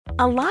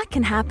A lot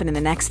can happen in the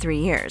next 3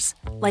 years.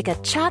 Like a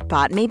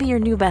chatbot may be your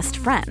new best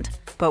friend.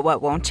 But what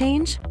won't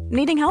change?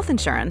 Needing health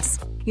insurance.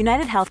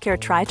 United Healthcare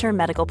Tri-Term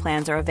Medical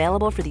Plans are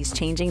available for these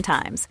changing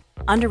times.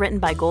 Underwritten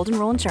by Golden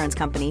Rule Insurance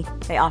Company,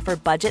 they offer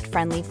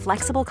budget-friendly,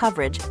 flexible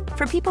coverage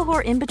for people who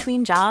are in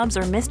between jobs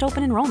or missed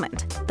open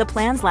enrollment. The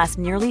plans last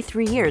nearly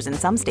 3 years in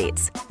some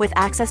states, with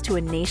access to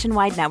a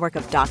nationwide network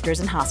of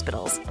doctors and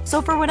hospitals.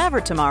 So for whatever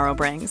tomorrow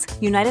brings,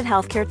 United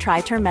Healthcare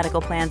Tri-Term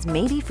Medical Plans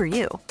may be for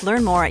you.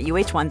 Learn more at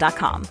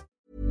uh1.com.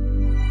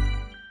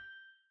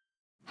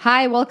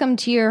 Hi, welcome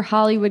to your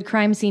Hollywood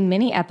crime scene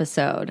mini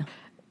episode.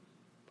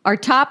 Our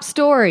top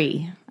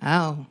story.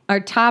 Our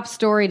top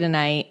story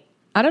tonight.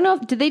 I don't know,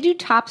 did they do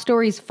top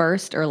stories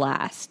first or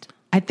last?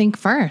 I think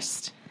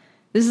first.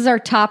 This is our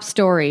top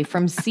story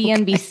from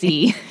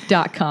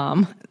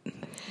CNBC.com.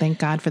 Thank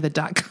God for the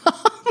 .com.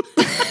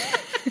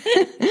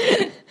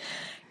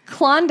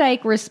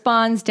 Klondike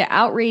responds to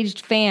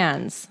outraged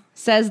fans,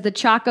 says the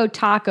Choco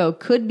Taco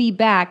could be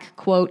back,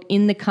 quote,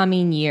 in the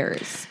coming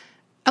years.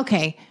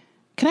 Okay,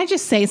 can I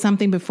just say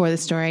something before the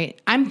story?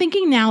 I'm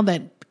thinking now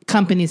that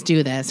companies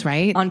do this,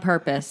 right? On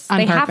purpose. On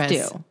they purpose.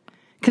 have to.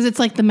 Because it's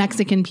like the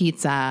Mexican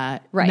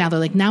pizza. Right. Now they're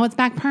like, now it's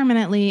back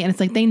permanently. And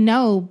it's like, they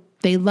know,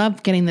 they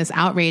love getting this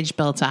outrage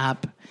built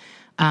up.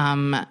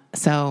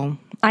 So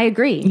I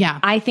agree. Yeah.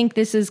 I think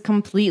this is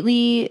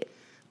completely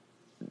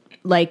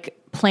like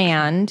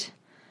planned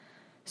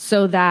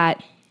so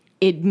that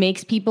it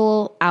makes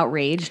people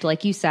outraged,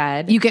 like you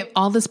said. you get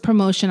all this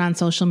promotion on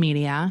social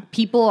media.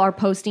 People are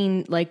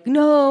posting like,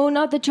 no,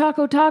 not the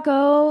Choco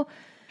Taco.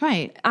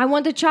 Right. I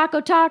want the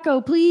Choco Taco,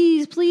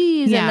 please,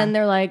 please. Yeah. And then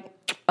they're like,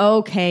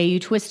 okay,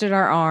 you twisted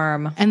our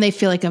arm. And they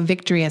feel like a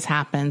victory has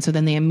happened. So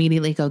then they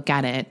immediately go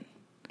get it.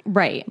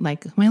 Right.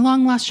 Like, my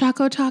long lost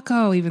Choco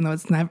Taco, even though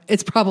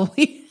it's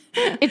probably...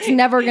 It's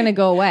never going to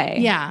go away.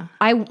 Yeah.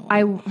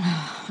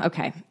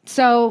 Okay.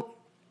 So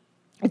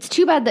it's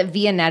too bad that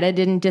Vianetta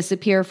didn't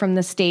disappear from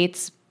the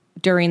States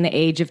during the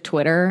age of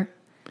Twitter,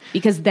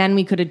 because then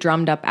we could have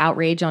drummed up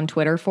outrage on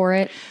Twitter for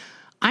it.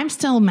 I'm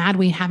still mad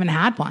we haven't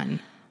had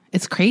one.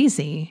 It's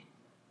crazy.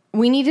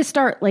 We need to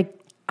start like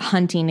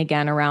hunting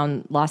again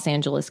around Los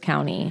Angeles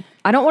County.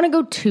 I don't want to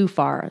go too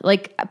far.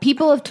 Like,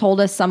 people have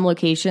told us some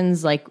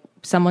locations, like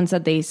someone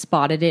said they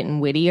spotted it in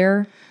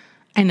Whittier.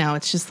 I know.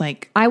 It's just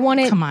like, I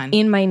want it come on.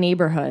 in my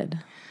neighborhood.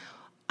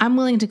 I'm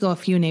willing to go a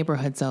few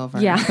neighborhoods over.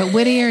 Yeah. But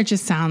Whittier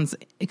just sounds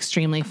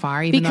extremely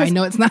far, even though I Because-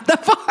 know it's not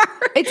that far.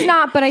 It's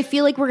not, but I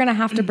feel like we're going to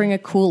have to bring a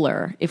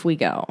cooler if we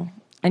go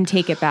and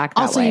take it back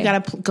that Also, way. you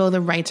got to go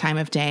the right time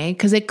of day,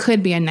 because it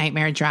could be a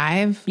nightmare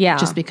drive. Yeah.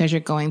 Just because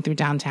you're going through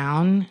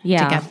downtown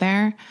Yeah. to get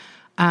there.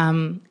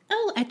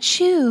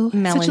 Achoo.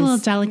 Such a little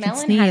delicate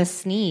Melon sneeze. had a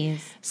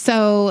sneeze.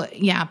 So,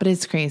 yeah, but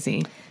it's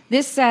crazy.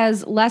 This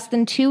says, less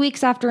than 2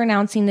 weeks after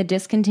announcing the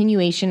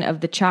discontinuation of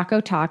the Choco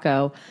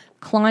Taco,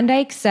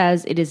 Klondike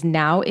says it is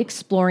now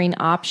exploring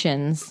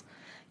options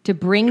to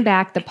bring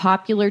back the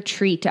popular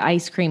treat to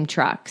ice cream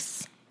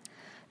trucks.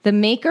 The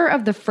maker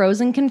of the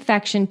frozen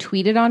confection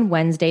tweeted on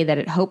Wednesday that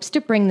it hopes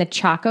to bring the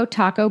Choco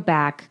Taco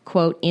back,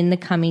 quote, in the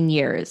coming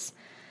years,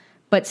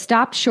 but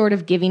stopped short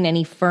of giving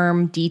any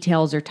firm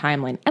details or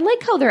timeline. I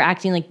like how they're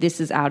acting like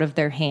this is out of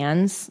their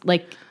hands.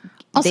 Like,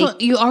 Also,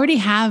 you already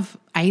have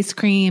ice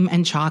cream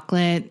and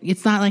chocolate.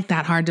 It's not like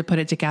that hard to put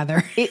it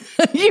together. You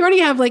already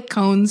have like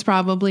cones,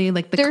 probably,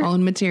 like the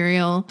cone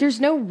material. there's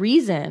no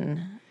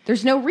reason.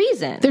 There's no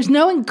reason. There's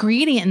no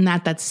ingredient in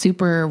that that's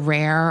super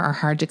rare or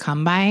hard to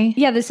come by.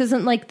 Yeah, this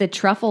isn't like the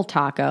truffle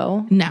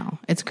taco. No,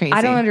 it's crazy.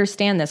 I don't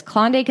understand this.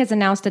 Klondike has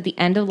announced at the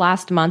end of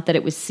last month that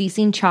it was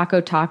ceasing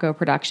Choco Taco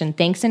production,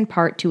 thanks in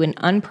part to an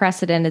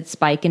unprecedented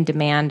spike in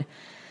demand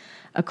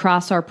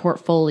across our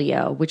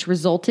portfolio, which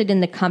resulted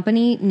in the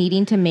company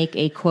needing to make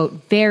a, quote,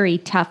 very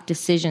tough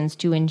decisions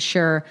to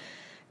ensure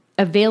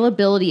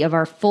availability of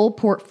our full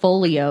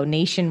portfolio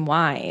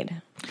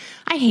nationwide.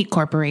 I hate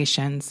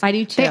corporations. I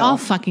do too. They all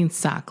fucking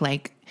suck.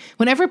 Like,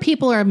 whenever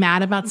people are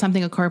mad about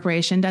something a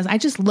corporation does, I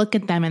just look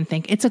at them and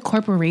think, it's a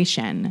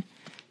corporation.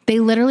 They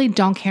literally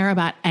don't care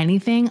about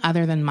anything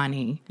other than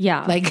money.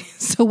 Yeah. Like,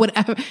 so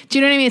whatever. Do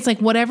you know what I mean? It's like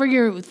whatever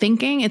you're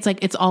thinking, it's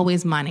like it's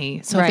always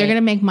money. So if Right. they're going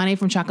to make money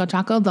from Choco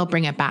Taco, they'll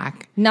bring it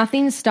back.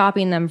 Nothing's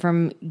stopping them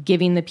from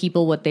giving the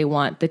people what they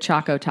want, the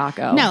Choco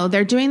Taco. No,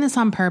 they're doing this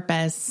on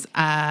purpose.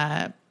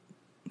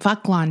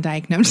 Fuck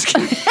Klondike. No, I'm just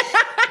kidding.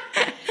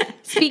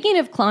 Speaking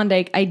of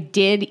Klondike, I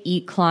did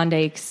eat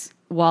Klondikes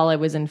while I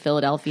was in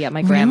Philadelphia at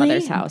my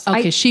grandmother's house.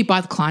 Okay, she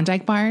bought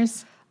Klondike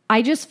bars.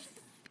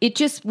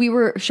 We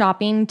were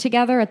shopping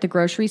together at the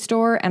grocery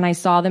store and I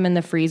saw them in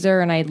the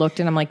freezer and I looked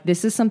and I'm like,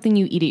 this is something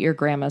you eat at your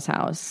grandma's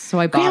house. So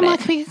I bought Grandma, it.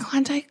 can we get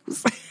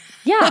Klondikes?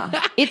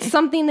 Yeah. It's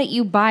something that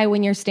you buy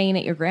when you're staying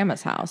at your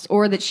grandma's house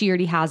or that she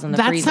already has in the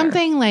freezer. That's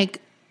something like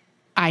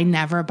I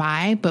never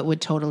buy, but would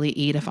totally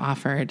eat if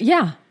offered.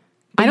 Yeah.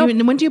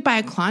 When do you buy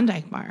a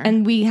Klondike bar?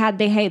 And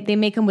they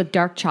make them with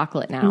dark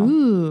chocolate now.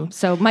 Ooh.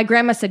 So my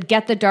grandma said,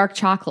 get the dark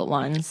chocolate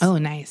ones. Oh,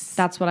 nice.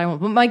 That's what I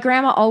want. But my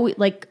grandma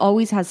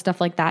always has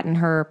stuff like that in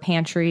her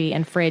pantry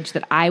and fridge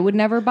that I would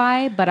never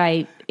buy, but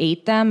I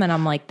ate them and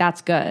I'm like,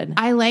 that's good.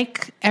 I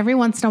like every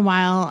once in a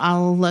while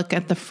I'll look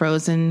at the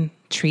frozen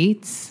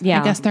treats.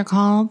 Yeah. I guess they're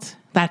called.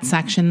 That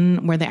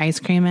section where the ice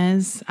cream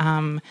is.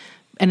 And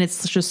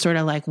it's just sort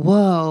of like,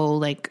 whoa,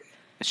 like,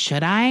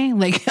 should I?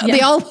 Like, they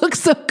all look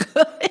so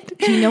good.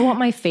 Do you know what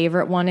my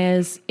favorite one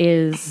is?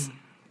 Is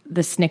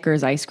the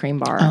Snickers ice cream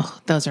bar. Oh,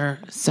 those are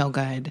so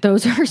good.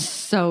 Those are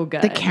so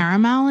good. The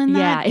caramel in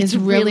that it's is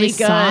really good.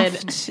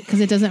 soft because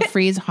it doesn't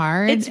freeze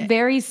hard. It's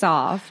very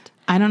soft.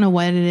 I don't know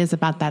what it is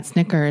about that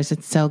Snickers.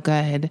 It's so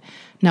good.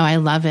 No, I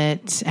love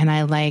it. And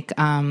I like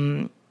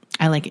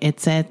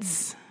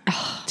It's.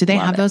 Do they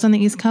have those on the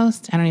East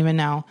Coast? I don't even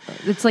know.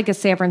 It's like a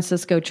San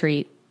Francisco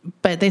treat.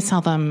 But they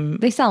sell them.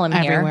 They sell them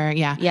everywhere. Here.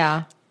 Yeah.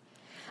 Yeah.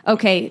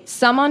 Okay.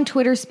 Some on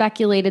Twitter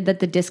speculated that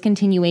the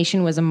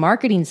discontinuation was a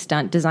marketing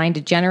stunt designed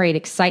to generate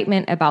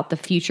excitement about the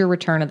future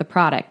return of the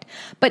product.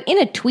 But in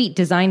a tweet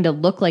designed to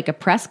look like a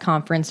press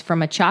conference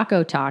from a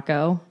Choco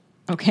Taco.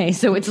 Okay.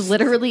 So it's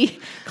literally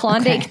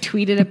Klondike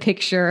tweeted a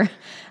picture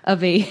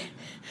of a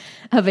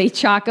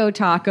Choco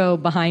Taco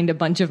behind a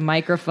bunch of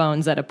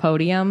microphones at a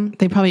podium.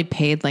 They probably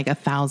paid like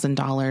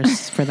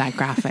 $1,000 for that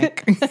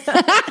graphic.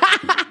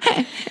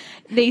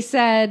 They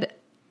said,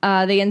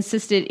 they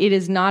insisted it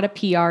is not a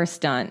PR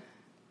stunt.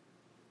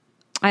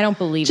 I don't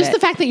believe Just it.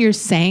 the fact that you're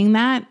saying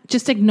that,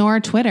 just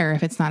ignore Twitter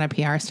if it's not a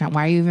PR stunt.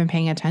 Why are you even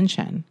paying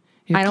attention?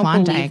 I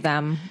don't believe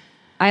them.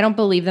 I don't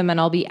believe them, and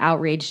I'll be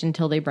outraged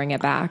until they bring it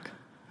back.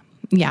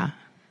 Yeah.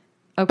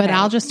 Okay. But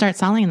I'll just start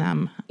selling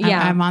them.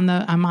 Yeah. I'm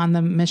on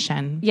the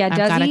mission. Yeah, I've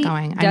got it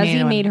going.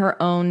 Desi made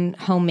her own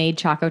homemade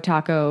Choco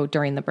Taco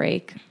during the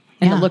break,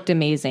 and it looked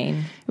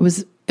amazing. It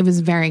was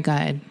very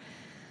good.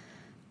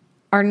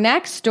 Our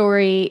next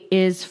story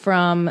is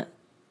from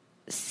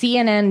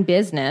CNN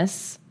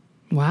Business.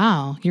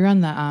 Wow, you're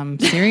on the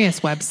serious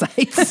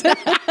websites.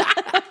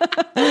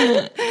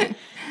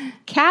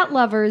 Cat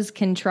lovers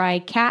can try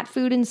cat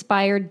food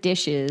inspired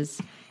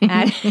dishes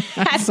at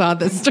I saw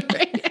this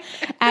story.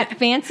 at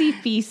Fancy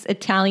Feast's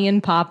Italian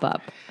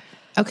pop-up.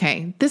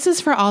 Okay, this is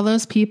for all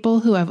those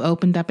people who have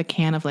opened up a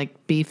can of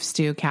like beef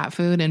stew cat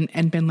food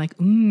and been like,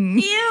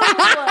 Ew,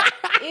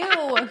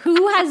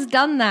 who has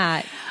done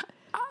that?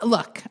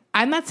 Look,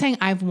 I'm not saying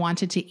I've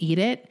wanted to eat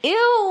it.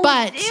 Ew.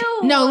 But ew.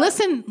 no,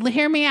 listen,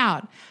 hear me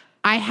out.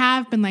 I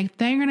have been like,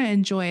 they're going to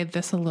enjoy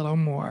this a little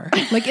more.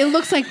 Like, it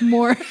looks like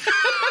more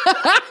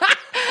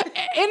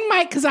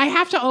because I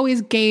have to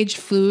always gauge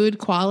food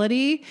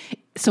quality.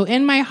 So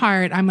in my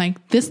heart, I'm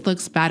like, this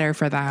looks better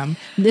for them.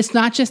 It's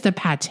not just a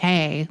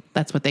pate.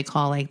 That's what they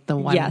call like the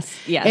one. Yes.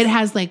 It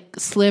has like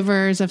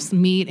slivers of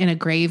meat in a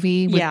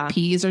gravy with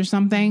peas or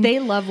something. They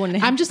love when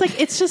I'm just like,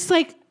 it's just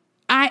like,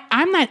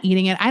 I'm not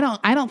eating it. I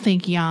don't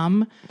think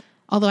yum.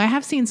 Although I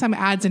have seen some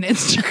ads on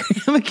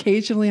Instagram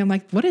occasionally. I'm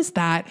like, what is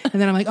that?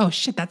 And then I'm like, oh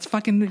shit, that's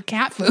fucking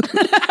cat food.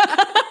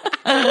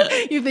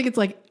 You think it's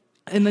like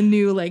in the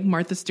new like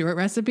Martha Stewart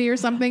recipe or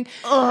something.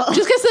 Ugh.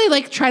 Just because they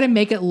like try to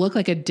make it look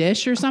like a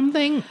dish or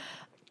something.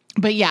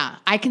 But yeah,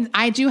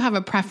 I do have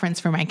a preference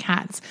for my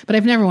cats, but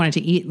I've never wanted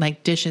to eat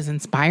like dishes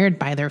inspired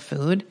by their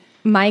food.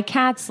 My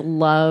cats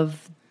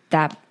love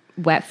that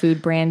wet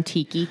food brand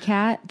Tiki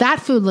Cat. That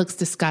food looks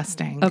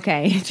disgusting.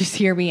 Okay, just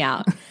hear me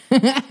out.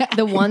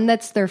 The one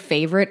that's their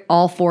favorite,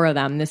 all four of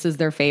them, this is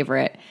their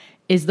favorite,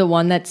 is the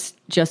one that's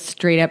just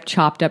straight up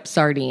chopped up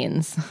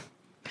sardines.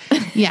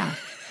 Yeah.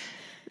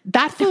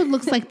 That food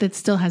looks like that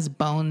still has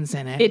bones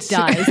in it. It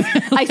does.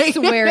 I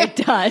swear it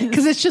does.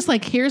 Because it's just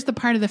like, here's the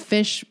part of the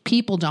fish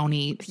people don't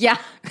eat. Yeah.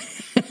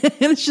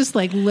 And it's just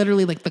like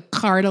literally like the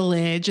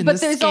cartilage and the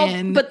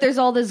skin. But there's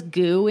all this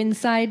goo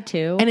inside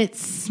too. And it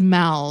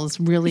smells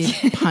really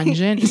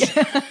pungent.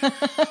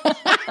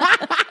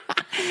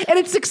 And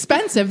it's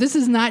expensive. This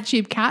is not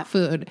cheap cat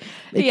food.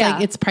 It's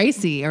like it's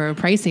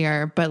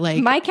pricier, but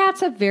like my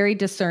cats have very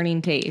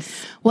discerning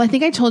tastes. Well, I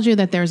think I told you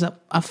that there's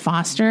a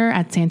foster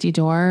at Santee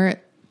Door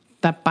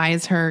that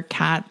buys her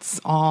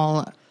cats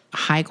all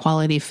high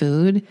quality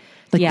food,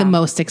 like the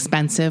most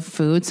expensive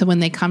food. So when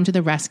they come to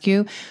the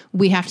rescue,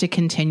 we have to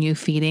continue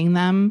feeding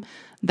them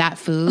that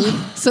food.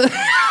 So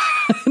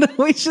it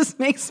always just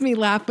makes me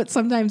laugh, but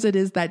sometimes it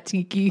is that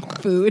tiki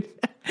food.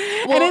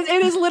 Well, and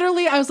it is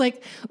literally, I was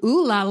like,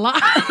 ooh la la.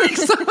 Like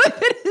some of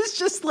it is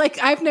just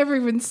like, I've never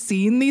even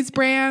seen these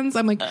brands.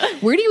 I'm like,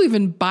 where do you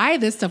even buy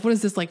this stuff? What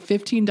is this, like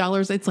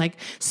 $15? It's like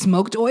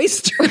smoked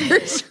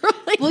oysters or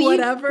like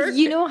whatever.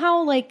 You know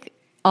how like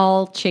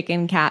all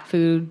chicken cat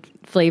food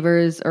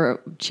flavors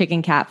or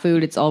chicken cat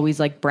food, it's always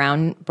like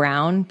brown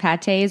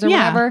pates or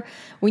whatever.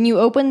 When you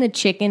open the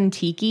chicken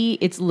tiki,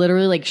 it's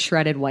literally like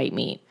shredded white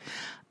meat.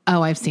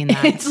 Oh, I've seen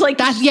that. It's like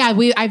that. Yeah,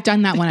 I've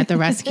done that one at the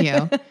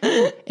rescue.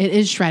 It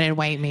is shredded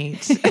white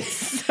meat.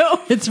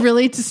 It's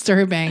really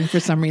disturbing for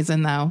some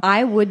reason, though.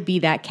 I would be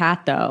that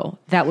cat though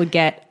that would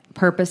get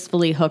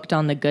purposefully hooked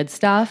on the good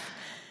stuff.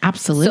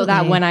 Absolutely. So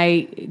that when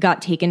I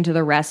got taken to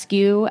the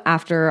rescue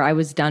after I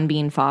was done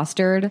being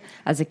fostered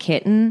as a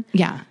kitten,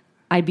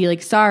 I'd be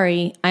like,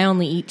 sorry, I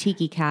only eat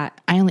Tiki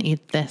Cat. I only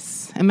eat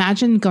this.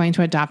 Imagine going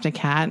to adopt a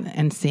cat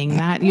and seeing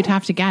that. You'd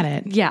have to get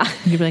it. Yeah.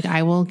 You'd be like,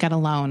 I will get a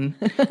loan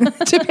to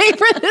pay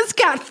for this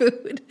cat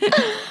food.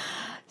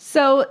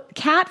 So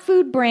cat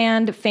food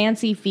brand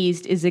Fancy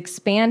Feast is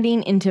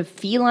expanding into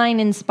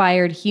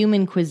feline-inspired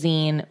human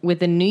cuisine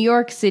with a New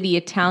York City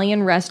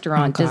Italian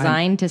restaurant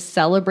designed to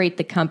celebrate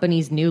the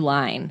company's new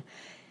line.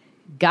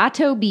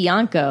 Gatto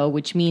Bianco,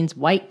 which means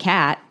white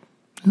cat.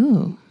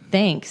 Ooh.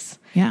 Thanks.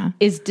 Yeah.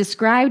 Is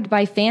described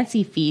by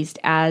Fancy Feast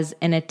as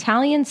an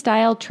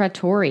Italian-style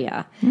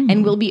trattoria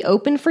and will be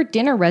open for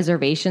dinner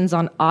reservations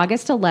on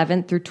August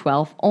 11th through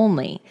 12th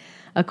only,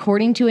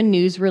 according to a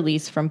news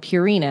release from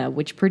Purina,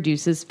 which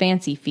produces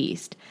Fancy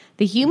Feast.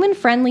 The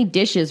human-friendly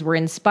dishes were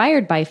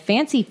inspired by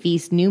Fancy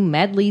Feast's new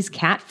Medley's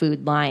cat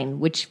food line,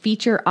 which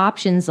feature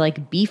options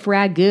like beef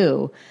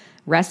ragu,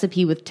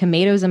 recipe with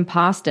tomatoes and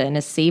pasta and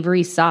a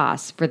savory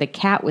sauce for the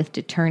cat with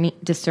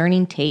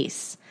discerning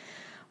tastes.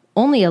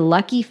 Only a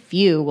lucky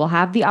few will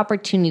have the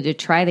opportunity to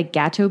try the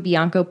Gatto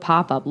Bianco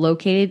pop-up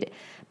located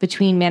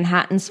between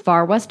Manhattan's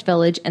Far West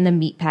Village and the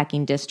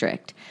Meatpacking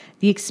District.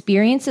 The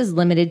experience is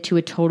limited to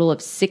a total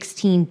of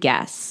 16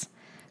 guests,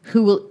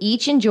 who will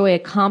each enjoy a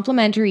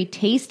complimentary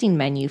tasting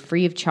menu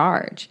free of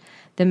charge.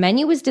 The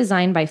menu was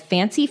designed by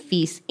Fancy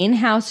Feast's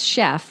in-house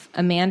chef,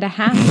 Amanda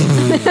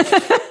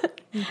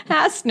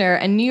Hassner,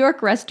 and New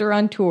York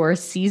restaurateur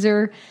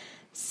Cesar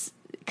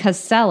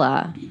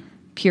Casella,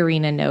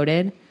 Purina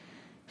noted.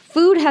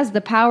 Food has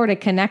the power to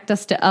connect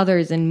us to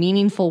others in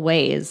meaningful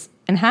ways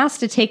and has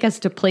to take us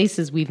to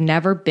places we've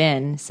never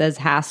been, says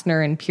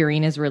Hassner in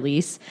Purina's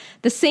release.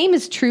 The same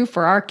is true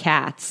for our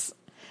cats.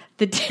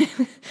 The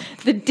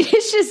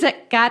dishes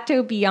at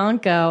Gatto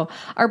Bianco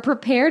are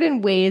prepared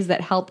in ways that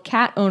help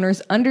cat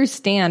owners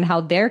understand how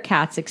their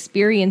cats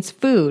experience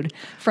food,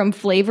 from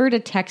flavor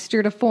to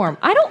texture to form.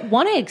 I don't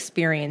want to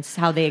experience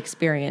how they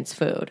experience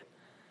food.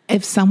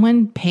 If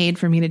someone paid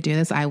for me to do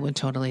this, I would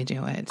totally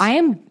do it. I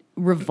am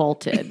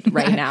revolted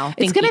right now.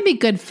 It's going to be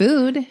good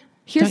food.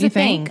 Here's the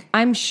thing.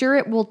 I'm sure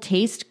it will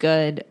taste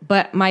good,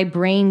 but my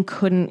brain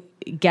couldn't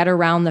get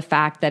around the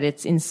fact that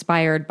it's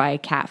inspired by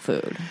cat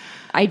food.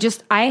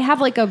 I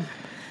have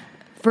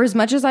for as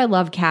much as I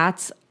love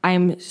cats,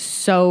 I'm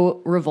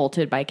so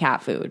revolted by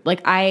cat food.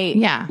 Like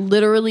I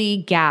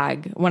literally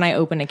gag when I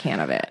open a can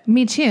of it.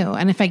 Me too.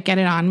 And if I get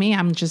it on me,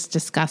 I'm just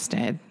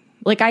disgusted.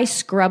 Like I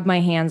scrub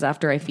my hands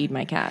after I feed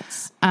my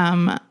cats.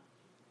 I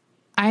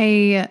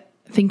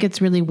think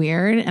it's really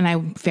weird, and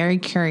I'm very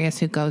curious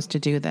who goes to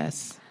do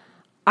this.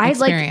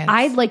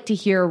 I'd like to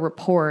hear a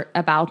report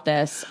about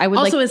this.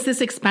 Is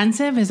this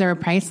expensive? Is there a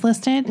price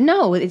listed?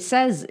 No, it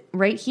says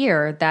right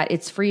here that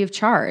it's free of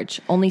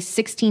charge. Only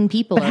 16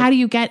 people. But how do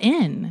you get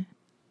in?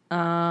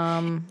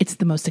 It's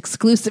the most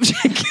exclusive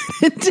ticket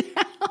in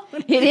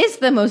town. It is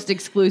the most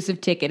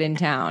exclusive ticket in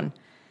town.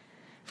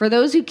 For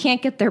those who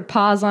can't get their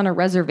paws on a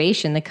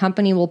reservation, the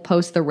company will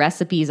post the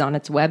recipes on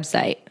its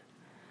website.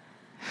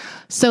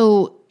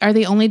 So are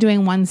they only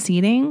doing one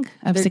seating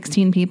of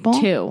 16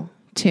 people?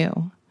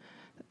 Two.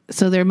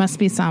 So there must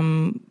be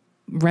some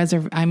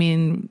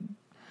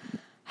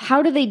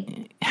how do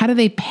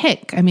they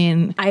pick? I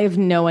mean, I have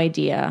no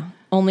idea.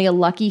 Only a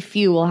lucky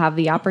few will have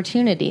the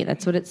opportunity.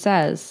 That's what it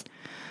says.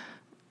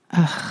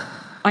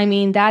 I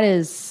mean, that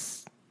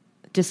is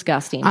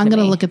disgusting. I'm going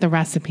to look at the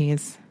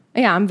recipes.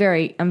 Yeah, I'm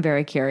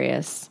very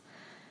curious.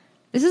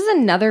 This is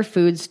another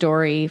food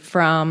story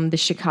from the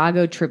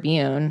Chicago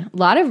Tribune. A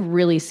lot of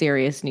really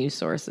serious news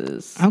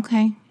sources.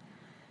 Okay.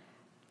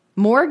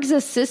 Morgue's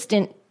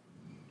assistant's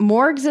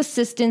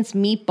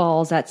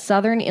meatballs at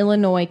Southern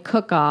Illinois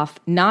cook-off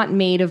not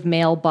made of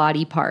male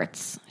body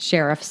parts,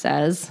 sheriff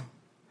says.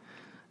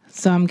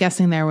 So I'm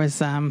guessing there was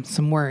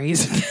some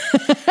worries.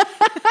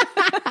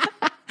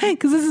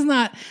 Because this is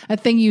not a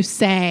thing you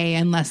say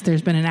unless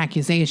there's been an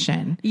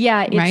accusation.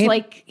 Yeah, it's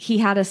like he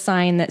had a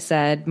sign that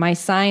said, my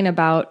sign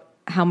about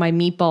how my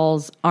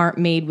meatballs aren't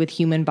made with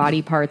human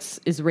body parts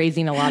is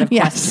raising a lot of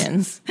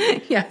questions.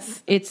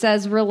 Yes. It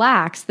says,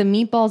 relax, the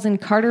meatballs in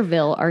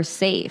Carterville are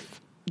safe.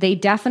 They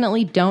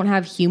definitely don't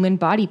have human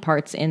body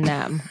parts in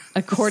them,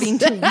 according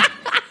to...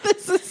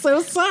 This is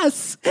so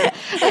sus.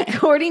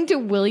 According to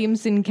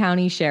Williamson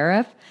County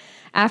Sheriff,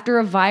 after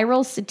a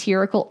viral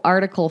satirical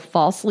article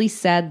falsely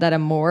said that a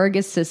morgue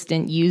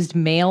assistant used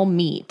male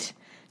meat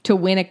to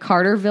win a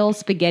Carterville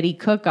spaghetti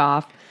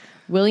cook-off,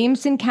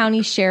 Williamson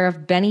County Sheriff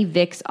Benny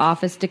Vick's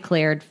office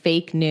declared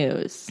fake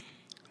news.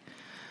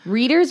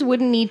 Readers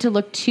wouldn't need to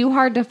look too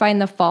hard to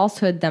find the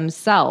falsehood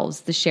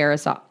themselves, the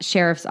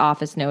sheriff's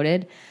office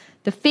noted.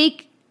 The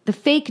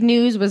fake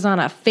news was on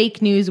a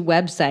fake news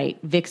website,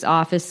 Vick's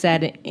office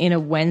said in a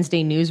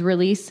Wednesday news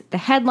release. The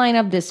headline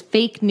of this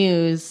fake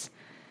news...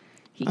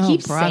 He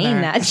keeps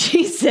saying that.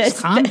 Jesus.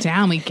 Calm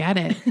down. We get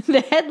it. The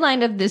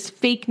headline of this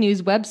fake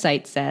news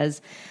website says,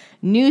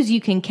 news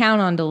you can count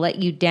on to let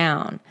you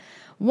down.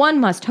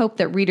 One must hope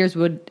that readers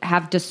would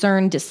have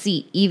discerned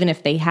deceit even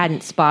if they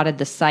hadn't spotted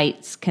the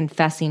site's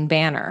confessing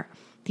banner.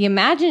 The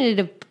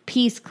imaginative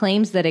piece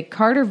claims that a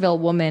Carterville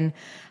woman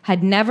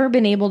had never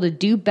been able to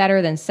do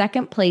better than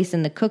second place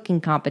in the cooking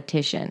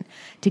competition.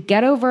 To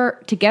get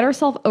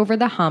herself over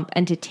the hump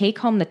and to take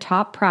home the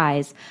top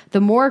prize,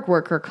 the morgue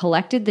worker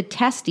collected the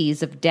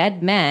testes of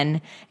dead men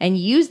and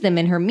used them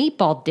in her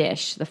meatball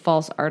dish, the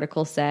false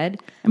article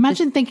said.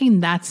 Imagine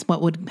thinking that's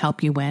what would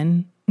help you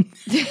win.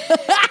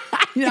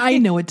 I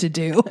know what to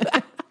do.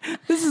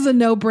 This is a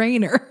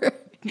no-brainer.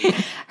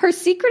 Her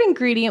secret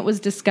ingredient was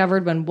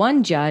discovered when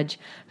one judge,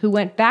 who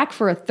went back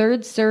for a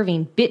third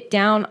serving, bit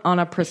down on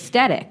a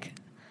prosthetic.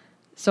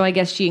 So I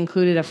guess she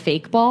included a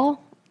fake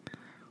ball?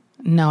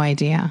 No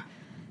idea.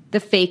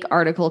 The fake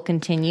article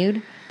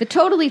continued. The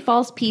totally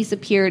false piece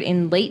appeared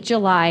in late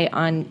July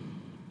on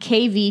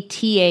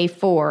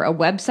KVTA4, a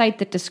website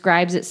that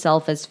describes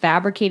itself as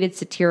fabricated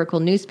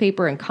satirical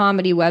newspaper and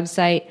comedy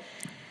website,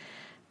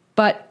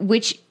 but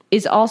which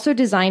is also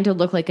designed to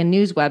look like a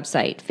news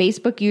website.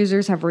 Facebook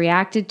users have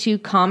reacted to,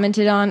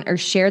 commented on, or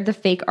shared the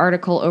fake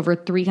article over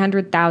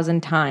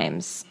 300,000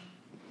 times.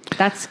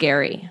 That's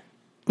scary.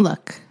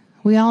 Look,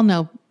 we all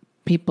know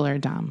people are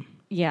dumb.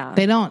 Yeah.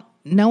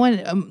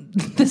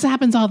 This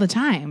happens all the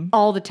time.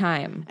 All the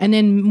time. And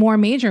in more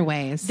major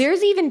ways.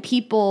 There's even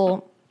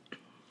people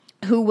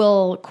who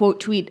will quote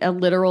tweet a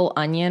literal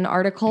Onion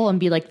article and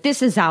be like,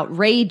 this is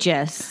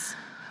outrageous.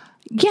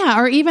 Yeah,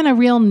 or even a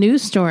real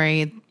news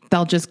story.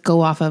 They'll just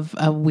go off of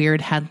a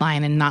weird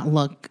headline and not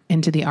look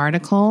into the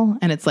article.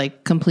 And it's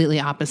like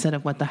completely opposite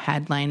of what the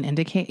headline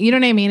indicates. You know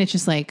what I mean? It's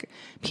just like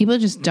people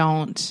just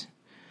don't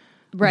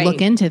look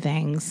into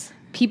things.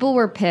 People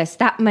were pissed.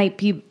 That might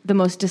be the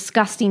most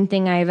disgusting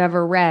thing I've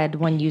ever read,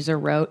 one user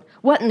wrote.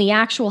 What in the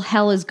actual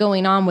hell is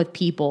going on with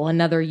people?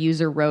 Another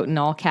user wrote in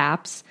all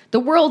caps.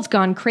 The world's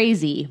gone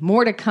crazy.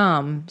 More to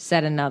come,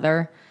 said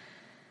another.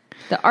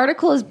 The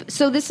article is...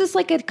 So this is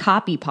like a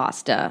copy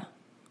pasta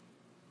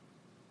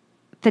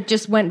that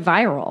just went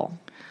viral.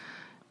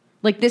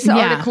 Like this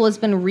article has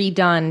been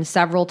redone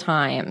several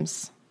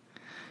times.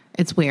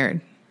 It's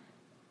weird.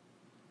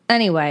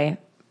 Anyway,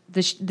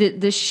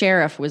 the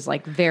sheriff was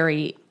like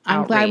very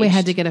I'm outraged. glad we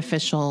had to get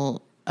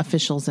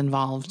officials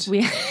involved.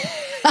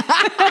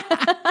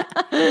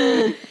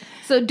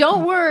 So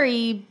don't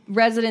worry,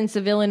 residents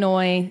of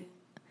Illinois.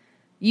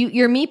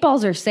 Your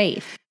meatballs are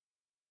safe.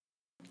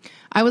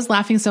 I was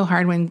laughing so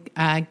hard when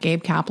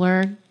Gabe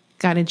Kapler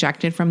got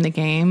ejected from the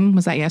game.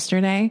 Was that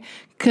yesterday?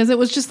 Because it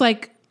was just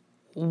like,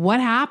 what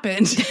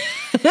happened?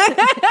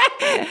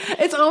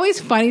 It's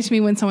always funny to me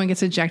when someone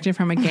gets ejected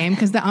from a game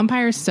because the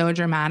umpire is so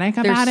dramatic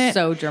about it.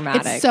 So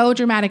dramatic. It's so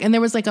dramatic. And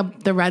there was like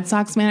the Red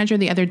Sox manager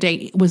the other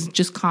day was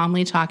just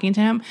calmly talking to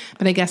him.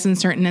 But I guess in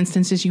certain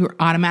instances you were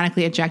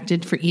automatically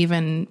ejected for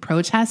even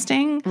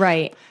protesting.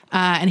 Right.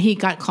 And he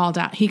got called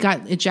out. He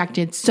got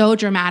ejected so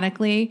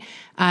dramatically.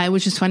 It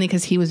was just funny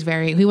because he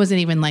wasn't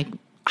even like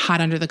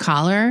hot under the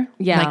collar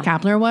like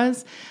Kapler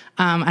was.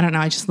 I don't know.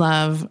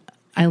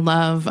 I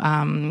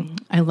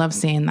love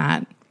seeing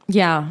that.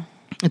 Yeah.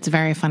 It's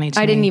very funny to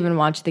me. I didn't even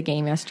watch the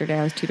game yesterday.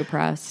 I was too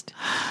depressed.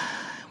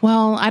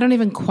 Well, I don't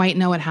even quite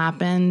know what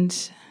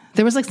happened.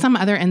 There was like some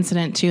other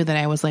incident too that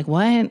I was like,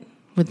 what?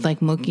 With like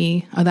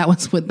Mookie. Oh, that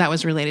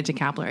was related to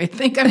Kapler. I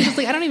think I'm just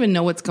like, I don't even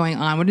know what's going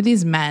on. What are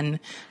these men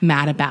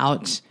mad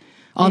about?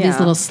 All these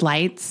little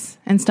slights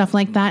and stuff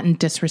like that and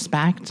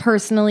disrespect.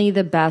 Personally,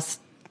 the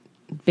best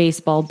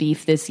baseball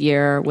beef this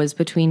year was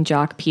between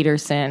Jock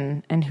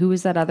Peterson and who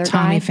was that other guy?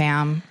 Tommy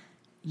Pham.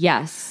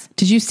 Yes.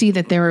 Did you see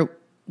that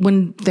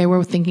when they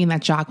were thinking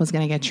that Jock was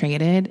going to get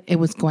traded, it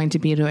was going to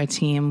be to a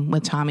team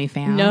with Tommy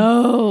Pham?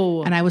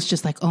 No. And I was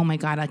just like, oh my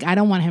God, like I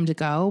don't want him to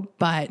go,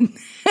 but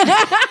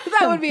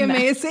that would be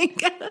amazing.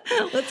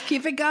 Let's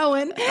keep it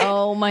going.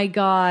 Oh my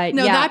God.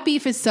 No, that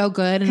beef is so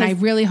good. And I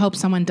really hope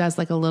someone does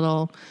like a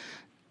little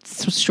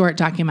short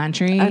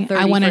documentary.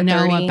 I want to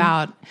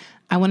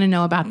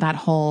know about that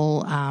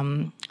whole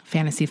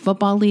fantasy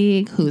football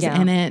league, who's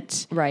in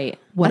it, right?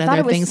 What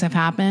other things have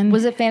happened?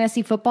 Was it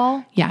fantasy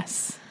football?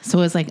 Yes. So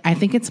it was like I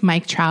think it's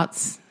Mike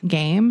Trout's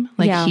game.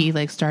 Like he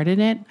like started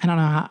it. I don't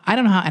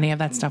know how any of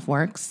that stuff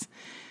works.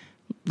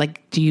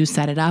 Like, do you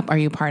set it up? Are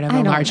you part of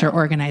a larger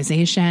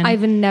organization?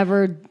 I've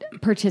never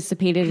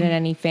participated in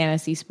any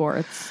fantasy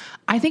sports.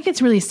 I think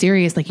it's really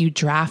serious. Like you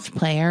draft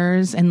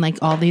players and like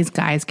all these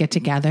guys get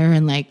together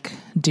and like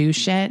do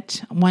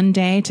shit one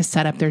day to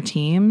set up their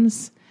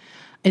teams.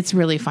 It's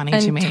really funny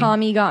to me. And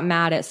Tommy got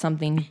mad at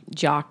something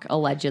Jock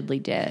allegedly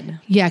did.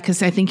 Yeah,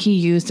 because I think he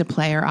used a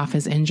player off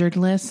his injured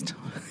list.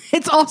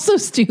 It's also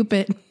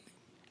stupid.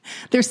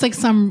 There's like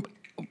some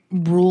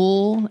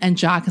rule and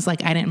Jock is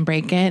like, I didn't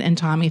break it. And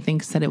Tommy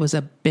thinks that it was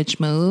a bitch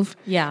move.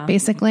 Yeah.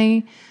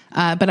 Basically.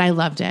 But I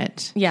loved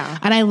it. Yeah.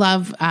 And I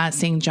love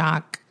seeing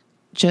Jock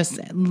just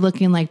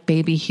looking like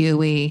baby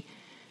Huey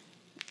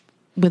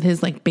with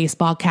his like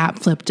baseball cap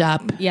flipped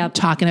up,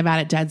 talking about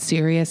it dead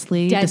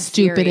seriously. The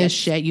stupidest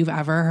shit you've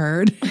ever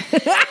heard.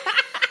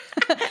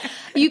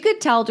 You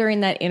could tell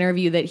during that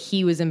interview that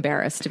he was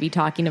embarrassed to be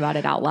talking about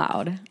it out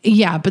loud.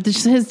 Yeah, but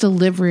his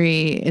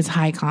delivery is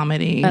high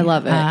comedy. I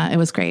love it. It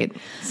was great.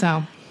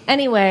 So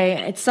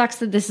anyway, it sucks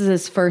that this is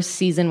his first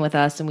season with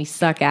us and we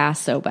suck ass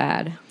so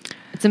bad.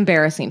 It's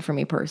embarrassing for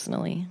me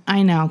personally.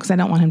 I know, because I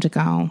don't want him to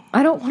go.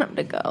 I don't want him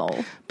to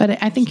go.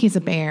 But I think he's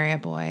a Bay Area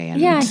boy.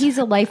 And yeah, he's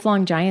a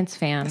lifelong Giants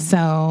fan.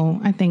 So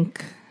I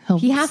think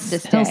he has to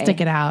stay. He'll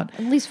stick it out.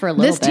 At least for a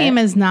little bit. This team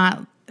is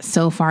not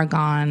so far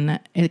gone,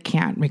 it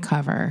can't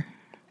recover.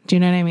 Do you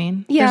know what I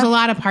mean? Yeah. There's a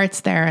lot of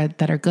parts there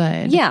that are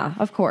good. Yeah,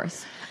 of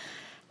course.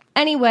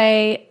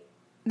 Anyway,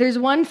 there's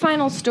one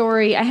final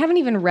story. I haven't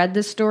even read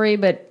this story,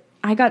 but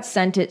I got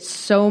sent it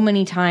so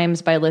many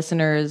times by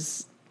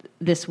listeners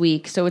this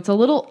week. So it's a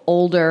little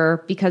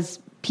older because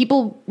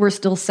people were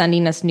still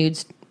sending us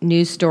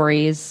news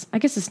stories. I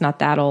guess it's not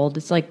that old.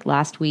 It's like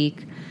last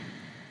week.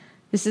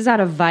 This is out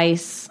of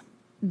Vice.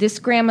 This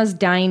grandma's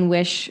dying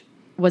wish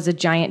was a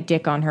giant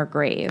dick on her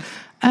grave.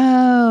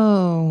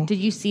 Oh. Did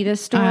you see this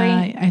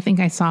story? I think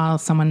I saw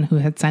someone who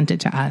had sent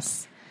it to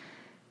us.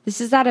 This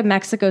is out of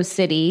Mexico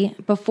City.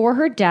 Before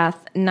her death,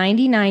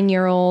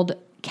 99-year-old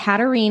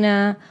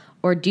Caterina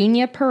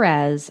Orduña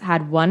Perez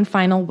had one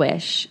final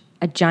wish,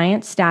 a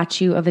giant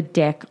statue of a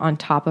dick on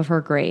top of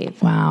her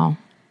grave. Wow.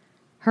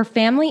 Her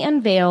family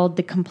unveiled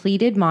the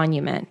completed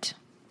monument,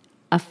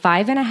 a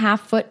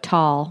 5.5-foot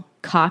tall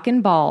cock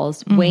and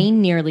balls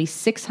weighing nearly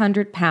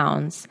 600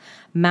 pounds,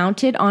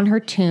 mounted on her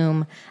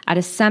tomb at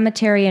a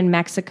cemetery in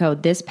Mexico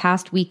this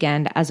past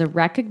weekend as a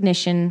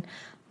recognition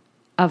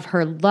of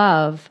her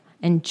love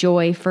and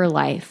joy for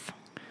life.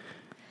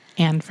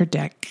 And for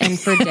Dick.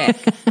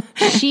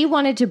 She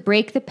wanted to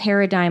break the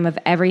paradigm of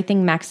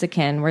everything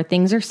Mexican, where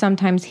things are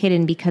sometimes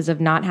hidden because of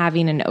not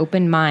having an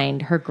open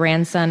mind, her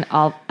grandson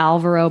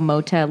Alvaro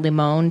Mota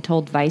Limon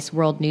told Vice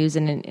World News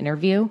in an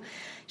interview.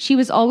 She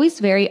was always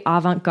very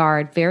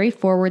avant-garde, very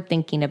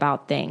forward-thinking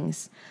about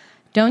things.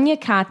 Doña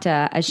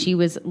Cata, as she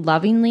was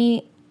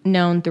lovingly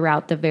known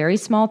throughout the very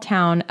small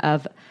town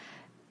of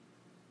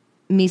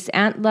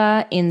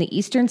Misantla in the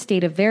eastern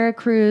state of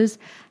Veracruz,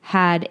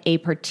 had a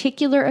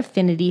particular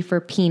affinity for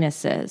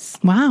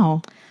penises.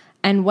 Wow.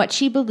 And what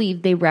she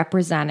believed they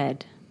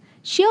represented.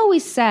 She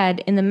always said,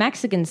 in the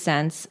Mexican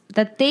sense,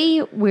 that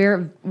they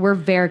were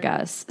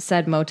vergas,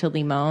 said Mota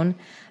Limon.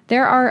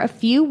 There are a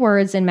few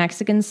words in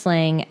Mexican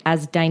slang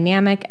as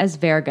dynamic as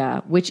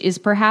verga, which is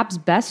perhaps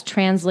best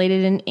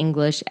translated in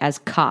English as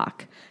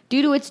cock,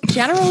 due to its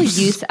general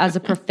use as a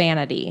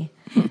profanity.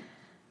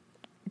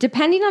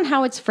 Depending on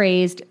how it's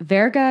phrased,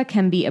 verga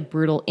can be a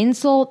brutal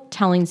insult,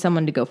 telling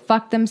someone to go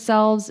fuck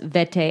themselves,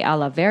 vete a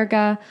la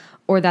verga,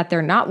 or that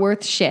they're not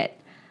worth shit,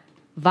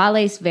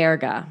 vales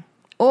verga.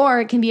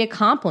 Or it can be a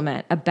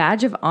compliment, a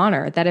badge of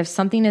honor, that if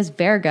something is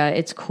verga,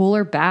 it's cool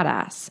or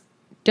badass.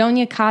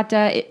 Doña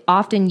Cata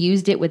often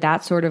used it with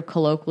that sort of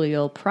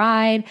colloquial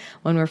pride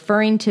when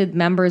referring to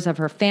members of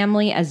her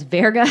family as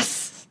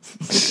vergas.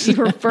 She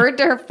referred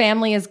to her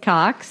family as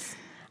cocks.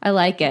 I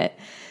like it.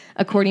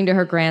 According to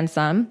her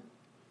grandson,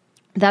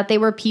 that they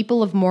were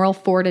people of moral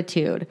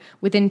fortitude,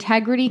 with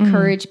integrity,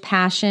 courage,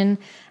 passion,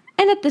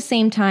 and at the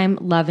same time,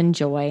 love and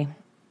joy.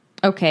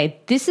 Okay,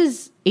 this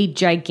is a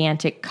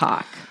gigantic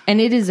cock,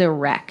 and it is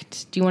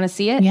erect. Do you want to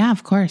see it? Yeah,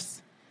 of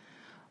course.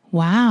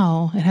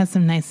 Wow, it has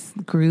some nice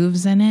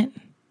grooves in it.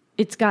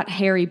 It's got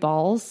hairy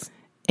balls.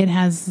 It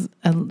has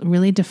a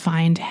really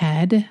defined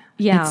head.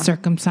 Yeah. It's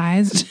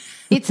circumcised.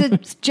 It's a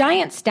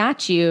giant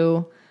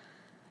statue,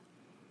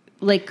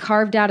 like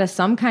carved out of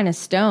some kind of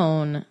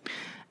stone.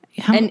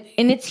 And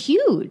it's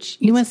huge.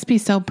 You must be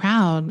so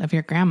proud of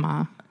your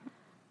grandma.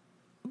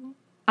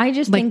 I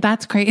just like think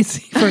that's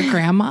crazy for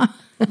grandma.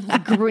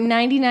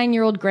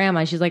 99-year-old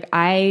grandma. She's like,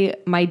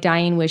 my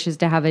dying wish is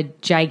to have a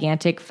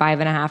gigantic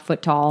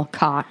 5.5-foot tall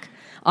cock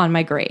on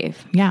my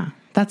grave. Yeah,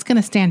 that's going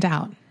to stand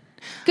out.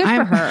 Good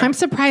for her. I'm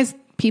surprised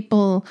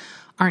people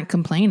aren't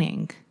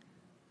complaining.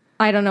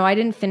 I don't know. I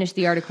didn't finish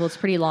the article. It's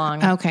pretty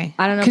long. Okay.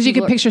 I don't know. Because you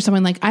could picture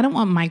someone like, I don't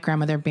want my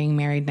grandmother being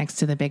married next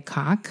to the big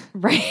cock.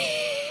 Right.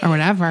 Or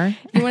whatever.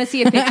 You want to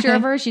see a picture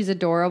of her? She's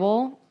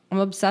adorable. I'm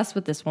obsessed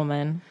with this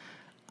woman.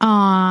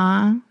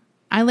 Aw.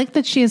 I like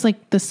that she is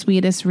like the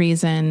sweetest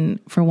reason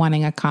for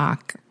wanting a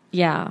cock.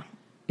 Yeah.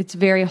 It's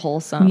very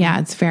wholesome. Yeah,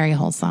 it's very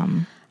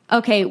wholesome.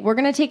 Okay, we're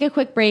going to take a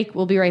quick break.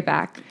 We'll be right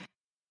back.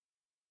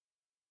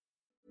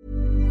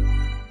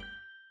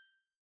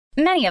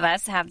 Many of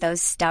us have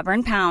those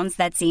stubborn pounds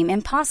that seem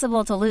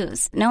impossible to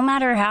lose, no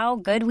matter how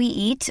good we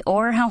eat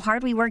or how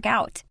hard we work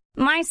out.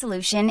 My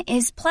solution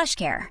is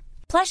PlushCare.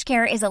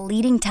 PlushCare is a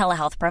leading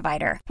telehealth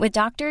provider with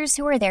doctors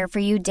who are there for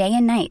you day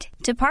and night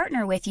to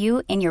partner with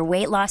you in your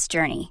weight loss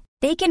journey.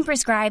 They can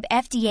prescribe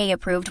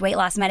FDA-approved weight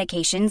loss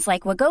medications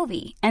like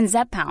Wegovy and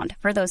Zepbound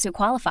for those who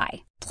qualify.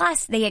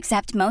 Plus, they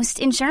accept most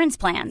insurance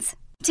plans.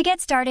 To get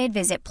started,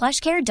 visit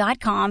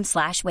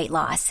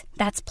plushcare.com/weightloss.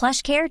 That's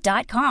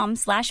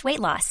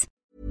plushcare.com/weightloss.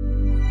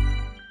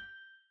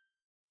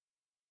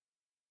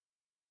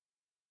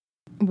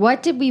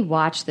 What did we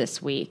watch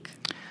this week?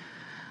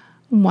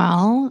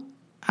 Well,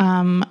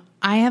 I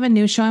have a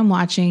new show I'm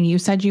watching. You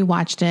said you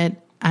watched it.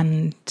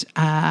 and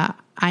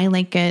I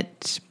like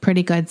it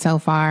pretty good so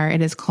far.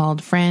 It is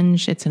called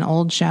Fringe. It's an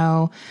old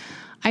show.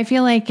 I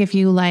feel like if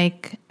you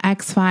like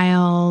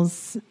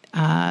X-Files,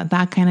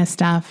 that kind of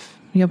stuff,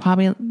 you'll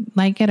probably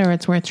like it, or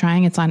it's worth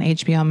trying. It's on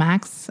HBO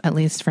Max, at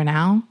least for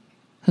now.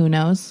 Who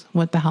knows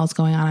what the hell's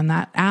going on in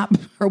that app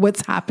or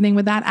what's happening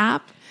with that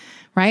app,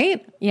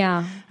 right?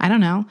 Yeah. I don't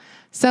know.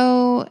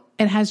 So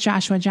it has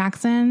Joshua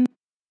Jackson.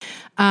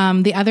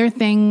 The other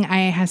thing,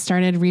 I have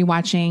started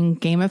rewatching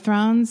Game of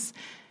Thrones.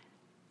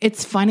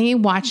 It's funny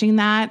watching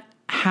that,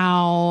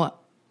 how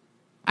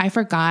I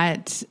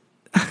forgot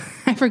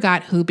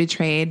who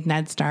betrayed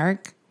Ned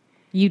Stark.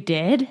 You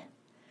did?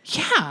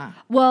 Yeah.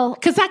 Well,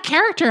 because that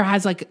character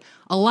has like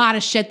a lot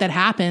of shit that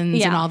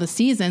happens in all the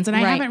seasons, and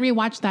I haven't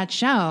rewatched that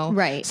show.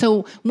 Right.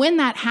 So when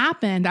that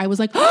happened, I was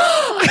like,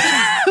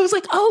 I was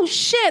like, oh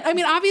shit. I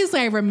mean, obviously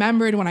I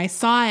remembered when I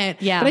saw it,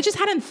 but I just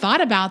hadn't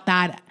thought about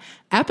that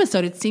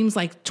episode. It seems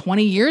like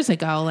 20 years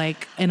ago,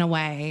 like in a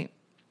way.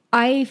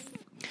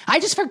 I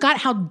just forgot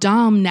how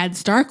dumb Ned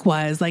Stark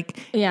was. Like,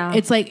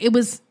 it's like, it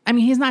was, I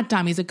mean, he's not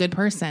dumb. He's a good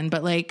person,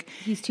 but like,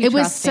 it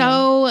was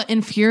so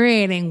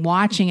infuriating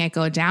watching it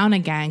go down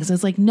again. Cause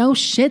it's like, no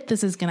shit,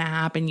 this is going to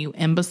happen, you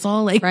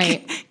imbecile. Like,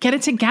 get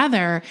it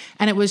together.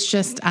 And it was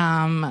just,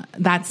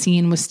 that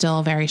scene was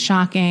still very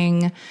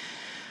shocking.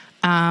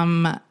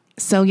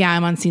 So yeah,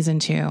 I'm on season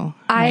 2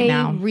 right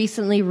now. I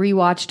recently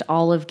rewatched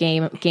all of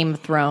Game of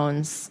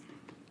Thrones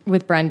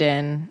with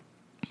Brendan.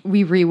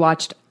 We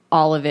rewatched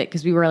all of it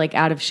because we were like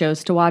out of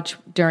shows to watch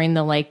during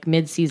the like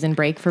mid-season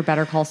break for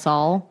Better Call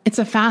Saul. It's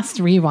a fast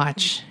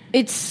rewatch.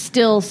 It's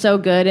still so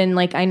good, and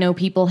like I know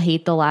people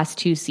hate the last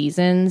 2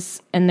 seasons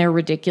and they're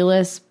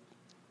ridiculous,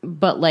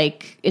 but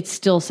like it's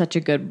still such a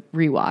good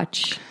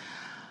rewatch.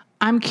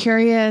 I'm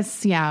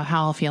curious, how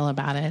I'll feel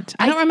about it.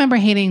 I don't remember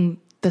hating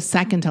the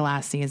second to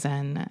last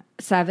season.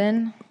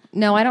 7?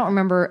 No, I don't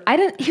remember.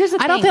 Here's the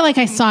thing. I don't feel like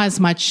I saw as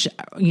much,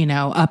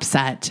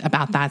 upset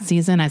about that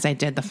season as I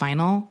did the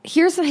final.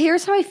 Here's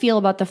how I feel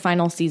about the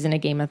final season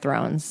of Game of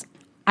Thrones.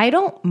 I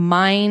don't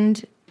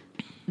mind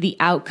the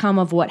outcome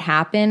of what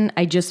happened.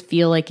 I just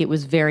feel like it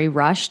was very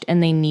rushed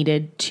and they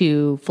needed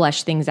to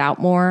flesh things out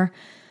more.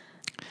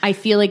 I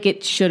feel like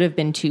it should have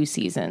been 2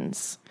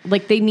 seasons.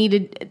 Like they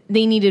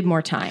needed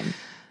more time.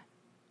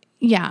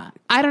 Yeah.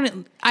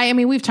 I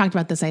mean, we've talked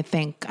about this, I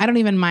think. I don't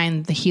even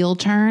mind the heel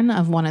turn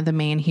of one of the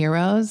main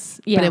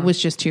heroes, but it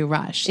was just too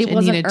rushed. It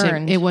wasn't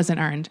earned. It wasn't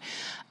earned.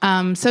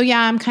 So yeah,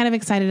 I'm kind of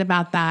excited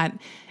about that.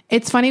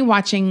 It's funny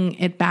watching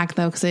it back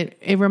though, because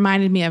it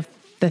reminded me of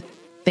the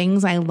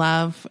things I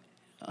love.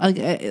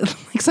 Like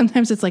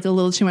sometimes it's like a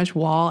little too much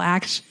wall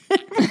action.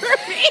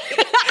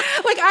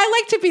 Like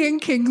I like to be in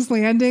King's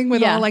Landing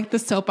with all like the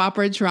soap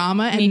opera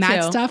drama, and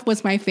that stuff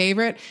was my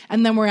favorite.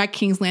 And then we're at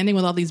King's Landing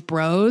with all these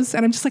bros,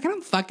 and I'm just like, I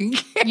don't fucking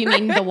care. You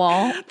mean The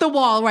Wall? The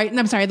Wall, right?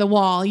 I'm sorry, The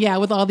Wall. Yeah,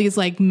 with all these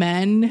like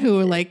men who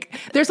are like,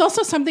 there's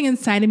also something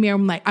inside of me.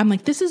 I'm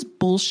like, this is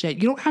bullshit.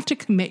 You don't have to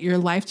commit your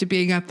life to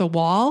being at the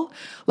Wall.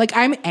 Like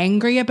I'm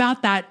angry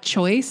about that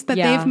choice that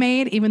they've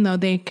made, even though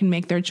they can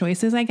make their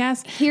choices. I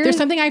guess there's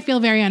something I feel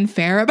very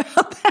unfair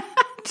about that.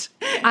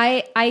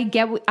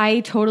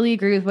 I totally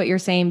agree with what you're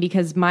saying,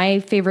 because my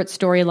favorite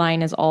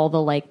storyline is all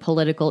the like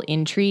political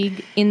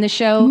intrigue in the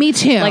show. Me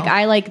too. Like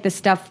I like the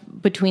stuff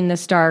between the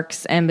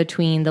Starks and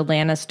between the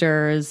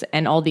Lannisters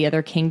and all the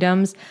other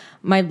kingdoms.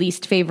 My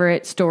least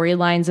favorite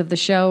storylines of the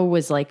show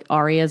was like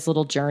Arya's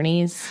little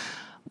journeys.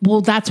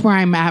 Well, that's where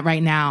I'm at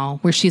right now,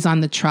 where she's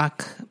on the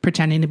truck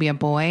pretending to be a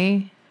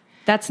boy.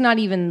 That's not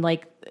even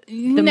like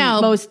the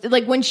most,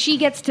 like when she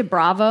gets to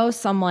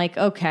Braavos, I'm like,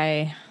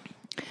 okay.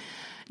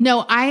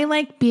 No, I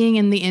like being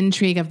in the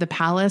intrigue of the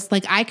palace.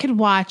 Like I could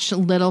watch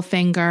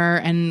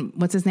Littlefinger and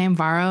what's his name?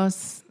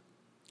 Varys.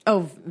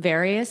 Oh,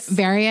 Varys.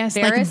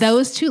 Like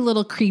those 2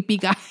 little creepy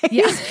guys.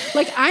 Yeah.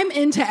 Like I'm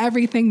into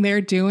everything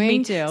they're doing.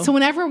 Me too. So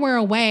whenever we're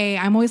away,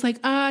 I'm always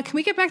like, can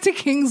we get back to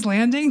King's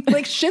Landing?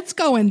 Like shit's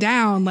going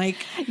down. Like,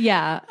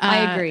 yeah,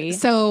 I agree.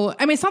 So,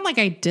 I mean, it's not like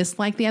I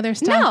dislike the other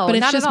stuff, but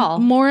it's not just at all.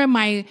 more of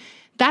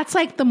that's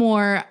like the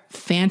more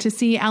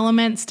fantasy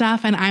element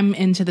stuff, and I'm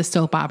into the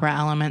soap opera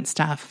element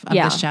stuff of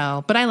the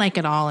show. But I like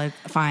it all. It's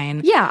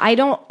fine. Yeah, I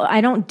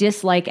don't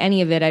dislike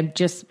any of it. I'm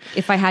just,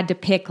 if I had to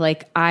pick,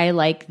 like I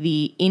like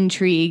the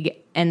intrigue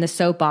and the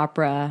soap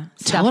opera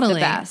stuff the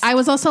best. I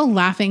was also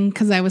laughing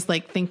because I was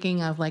like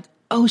thinking of like,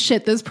 oh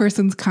shit, this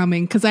person's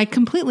coming, because I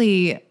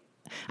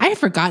had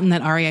forgotten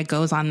that Arya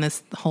goes on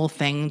this whole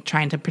thing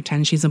trying to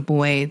pretend she's a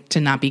boy to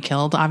not be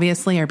killed,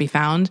 obviously, or be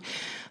found.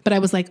 But I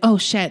was like, oh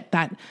shit,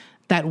 that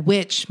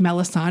witch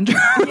Melisandre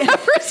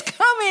is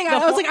coming.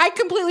 I was like, I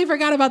completely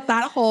forgot about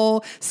that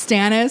whole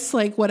Stannis,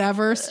 like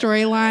whatever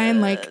storyline.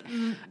 Like,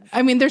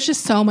 I mean, there's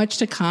just so much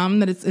to come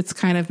that it's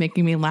kind of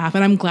making me laugh,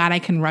 and I'm glad I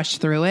can rush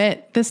through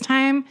it this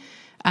time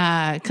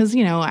because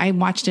I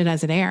watched it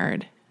as it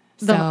aired.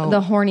 The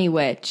horny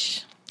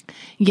witch.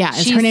 Yeah,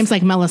 her name's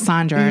like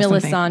Melisandre.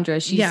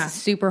 Melisandre. She's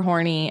super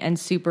horny and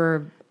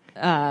super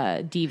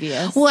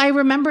devious. Well, I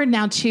remember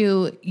now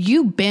too.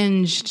 You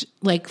binged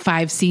like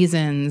 5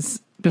 seasons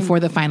before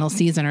the final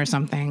season or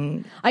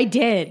something. I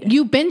did.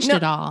 You binged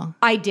it all.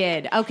 I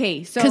did.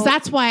 Okay. So because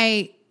that's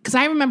why. Because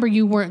I remember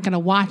you weren't going to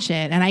watch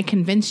it, and I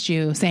convinced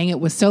you saying it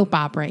was soap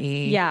opera-y.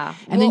 Yeah.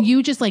 And then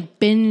you just like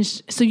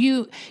binged. So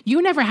you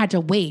never had to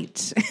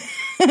wait.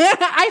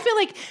 I feel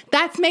like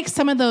that makes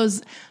some of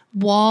those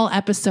wall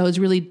episodes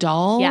really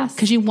dull. Yes.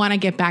 Because you want to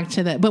get back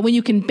to but when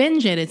you can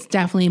binge it, it's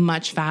definitely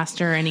much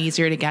faster and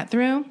easier to get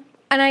through.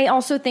 And I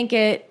also think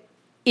it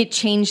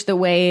changed the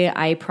way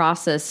I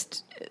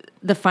processed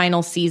the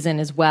final season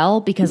as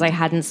well, because I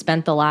hadn't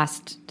spent the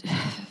last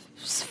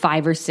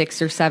 5 or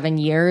 6 or 7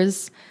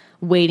 years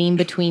waiting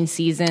between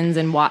seasons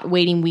and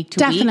waiting week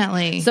to week.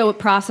 Definitely. So it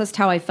processed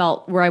how I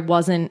felt, where I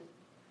wasn't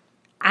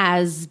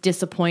as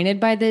disappointed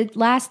by the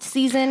last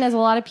season as a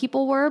lot of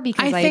people were,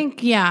 because I think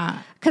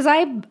because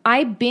I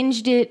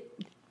binged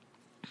it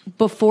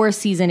before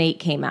season 8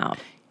 came out.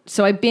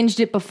 So I binged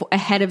it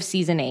ahead of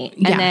season 8,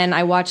 and then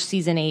I watched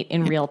season 8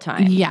 in real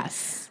time.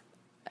 Yes.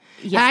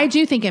 Yeah. I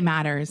do think it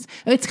matters.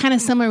 It's kind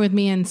of similar with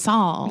me and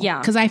Saul. Yeah.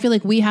 Because I feel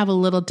like we have a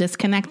little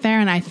disconnect there,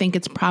 and I think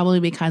it's probably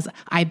because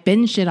I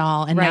binged it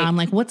all, and now I'm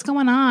like, what's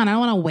going on? I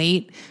don't want to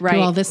wait through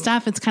all this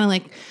stuff. It's kind of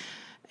like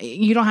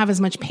you don't have as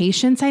much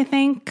patience, I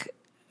think,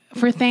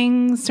 for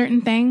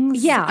certain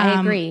things. Yeah, I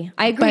agree.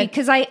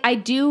 Because I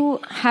do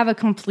have a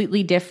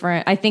completely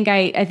different. I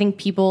think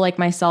people like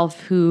myself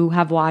who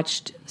have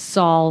watched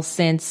Saul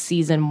since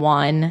season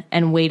 1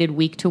 and waited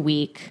week to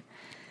week,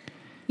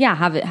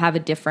 have a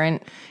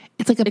different.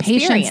 It's like a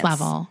patience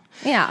level.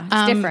 Yeah,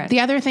 it's different. The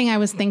other thing I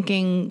was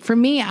thinking, for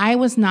me, I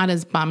was not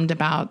as bummed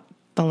about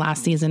the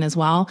last season as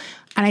well,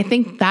 and I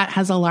think that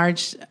has a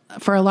large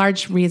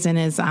reason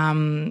is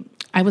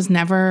I was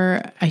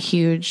never a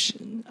huge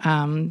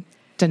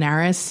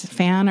Daenerys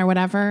fan or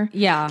whatever.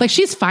 Yeah. Like,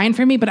 she's fine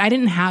for me, but I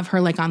didn't have her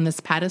like on this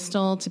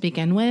pedestal to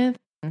begin with.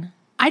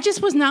 I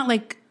just was not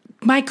like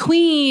my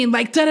queen,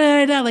 like da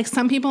da da. Like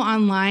some people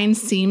online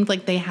seemed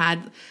like they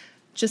had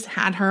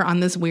her on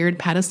this weird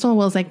pedestal.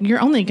 Well, it's like,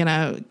 you're only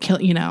gonna kill,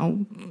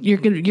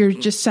 you're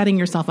just setting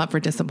yourself up for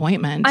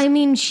disappointment. I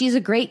mean, she's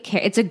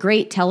it's a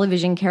great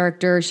television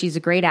character. She's a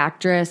great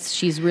actress.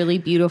 She's really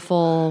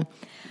beautiful.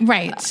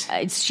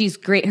 Right. She's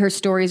great. Her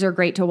stories are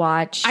great to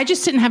watch. I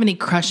just didn't have any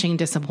crushing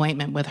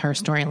disappointment with her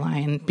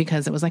storyline,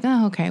 because it was like,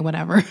 oh, okay,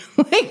 whatever.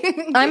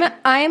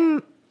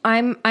 I'm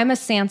a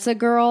Sansa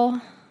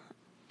girl,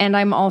 and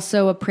I'm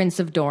also a Prince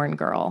of Dorne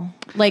girl.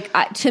 Like,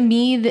 to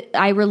me,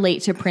 I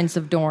relate to Prince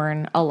of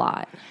Dorne a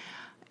lot.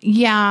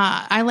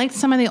 Yeah, I liked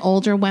some of the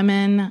older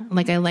women.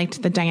 Like, I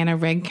liked the Diana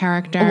Rigg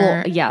character.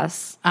 Well,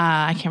 yes.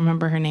 I can't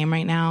remember her name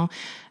right now.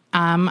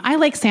 I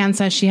like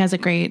Sansa. She has a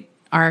great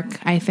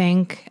arc, I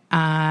think.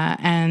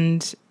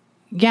 And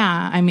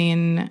yeah, I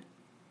mean,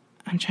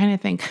 I'm trying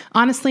to think.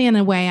 Honestly, in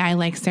a way, I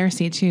like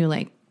Cersei too.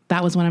 Like,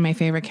 that was one of my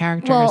favorite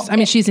characters. Well, I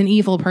mean, she's an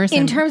evil person.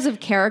 In terms of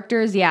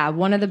characters, yeah,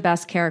 one of the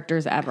best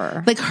characters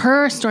ever. Like,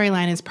 her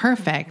storyline is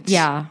perfect.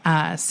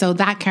 Yeah. So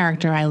that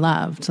character I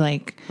loved.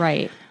 Like,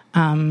 right.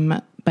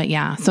 But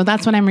yeah, so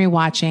that's what I'm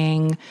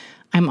rewatching.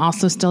 I'm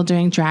also still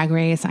doing Drag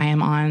Race. I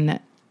am on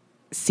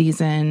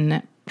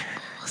season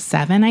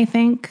 7, I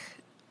think.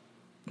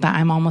 That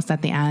I'm almost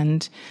at the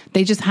end.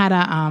 They just had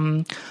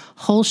a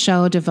whole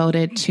show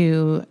devoted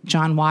to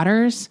John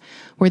Waters,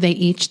 where they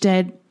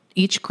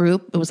each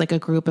group, it was like a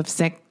group of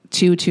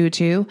 2,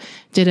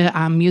 did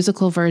a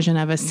musical version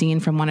of a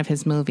scene from one of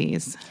his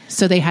movies.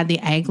 So they had the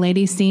egg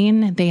lady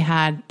scene, they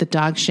had the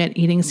dog shit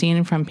eating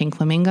scene from Pink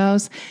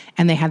Flamingos,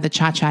 and they had the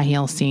cha-cha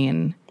heel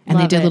scene. And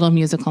they did little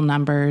musical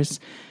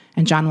numbers.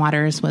 And John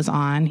Waters was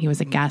on. He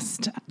was a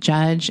guest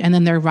judge. And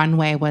then their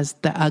runway was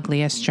the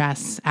ugliest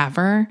dress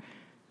ever.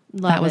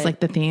 That was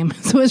like the theme.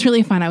 So it was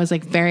really fun. I was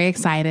like very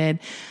excited.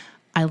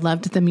 I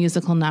loved the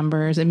musical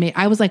numbers.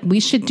 I was like, we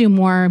should do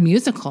more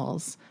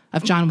musicals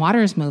of John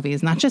Waters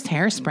movies, not just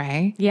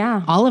Hairspray.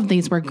 Yeah. All of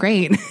these were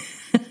great.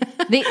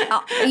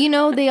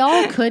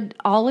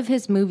 All of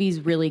his movies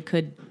really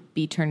could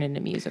be turned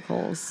into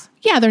musicals.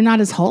 Yeah, they're not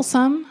as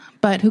wholesome,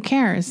 but who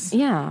cares?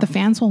 Yeah. The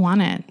fans will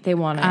want it. They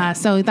want it.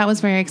 So that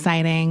was very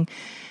exciting.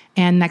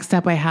 And next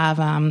up I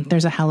have,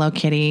 there's a Hello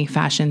Kitty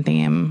fashion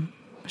theme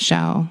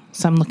show.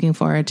 So I'm looking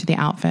forward to the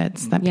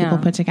outfits that people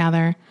put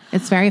together.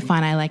 It's very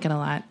fun. I like it a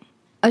lot.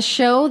 A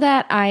show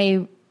that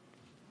I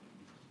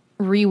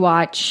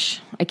rewatch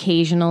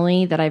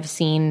occasionally, that I've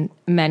seen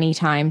many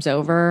times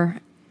over,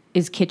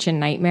 is Kitchen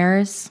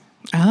Nightmares.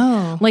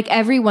 Oh. Like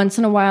every once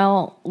in a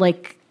while,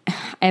 like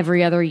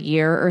every other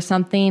year or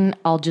something,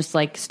 I'll just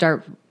like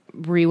start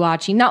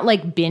rewatching, not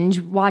like binge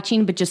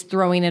watching, but just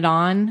throwing it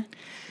on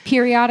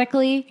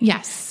periodically.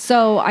 Yes.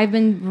 So I've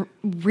been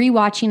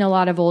rewatching a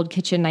lot of old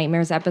Kitchen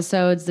Nightmares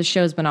episodes. The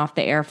show's been off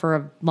the air for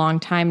a long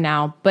time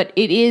now, but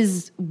it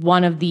is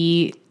one of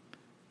the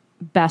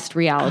best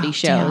reality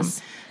shows.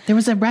 Damn. There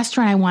was a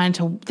restaurant I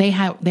wanted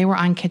to, they were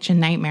on Kitchen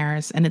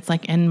Nightmares, and it's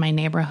like in my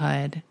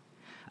neighborhood.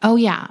 Oh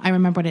yeah, I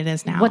remember what it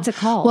is now. What's it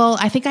called? Well,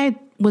 I think I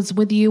was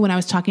with you when I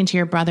was talking to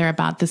your brother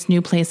about this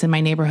new place in my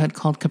neighborhood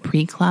called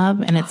Capri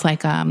Club, and it's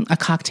like a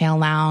cocktail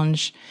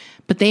lounge,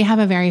 but they have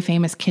a very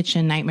famous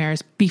Kitchen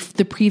Nightmares.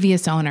 The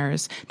previous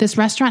owners. This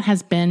restaurant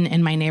has been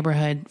in my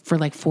neighborhood for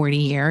like 40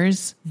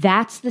 years.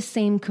 That's the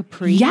same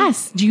Capri?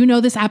 Yes. Do you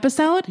know this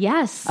episode?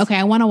 Yes. Okay,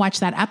 I want to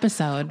watch that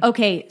episode.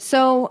 Okay,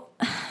 so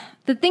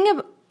the thing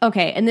of...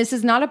 Okay, and this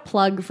is not a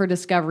plug for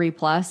Discovery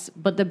Plus,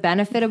 but the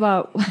benefit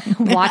about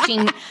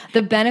watching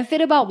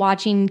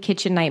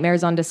Kitchen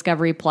Nightmares on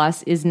Discovery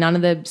Plus is none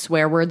of the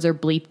swear words are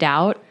bleeped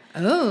out.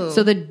 Oh.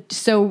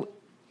 So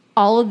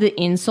all of the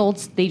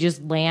insults, they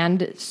just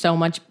land so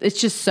much. It's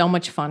just so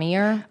much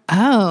funnier.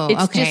 Oh,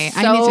 it's okay. Just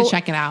I need to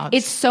check it out.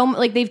 It's so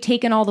like they've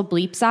taken all the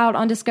bleeps out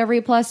on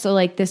Discovery Plus. So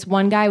like this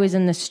one guy was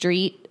in the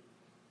street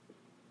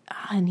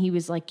and he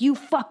was like, "You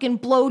fucking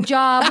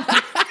blowjob."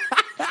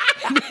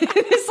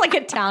 This like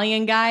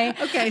Italian guy.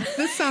 Okay,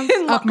 this sounds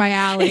up my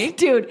alley.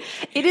 Dude,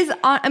 it is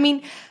on, I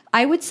mean,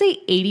 I would say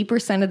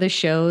 80% of the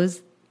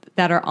shows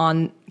that are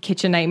on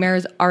Kitchen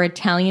Nightmares are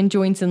Italian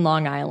joints in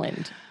Long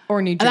Island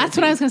or New Jersey. That's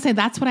what I was going to say.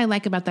 That's what I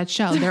like about that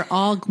show. They're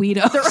all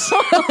Guidos.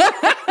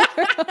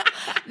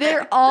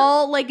 They're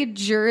all like a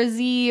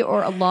Jersey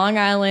or a Long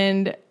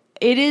Island.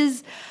 It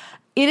is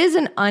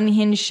an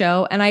unhinged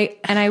show, and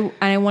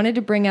I wanted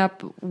to bring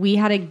up, we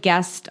had a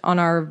guest on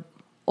our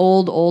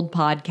old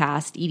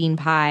podcast, Eating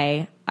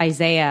Pie,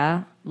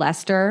 Isaiah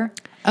Lester.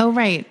 Oh,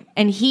 right.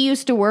 And he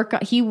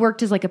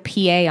worked as like a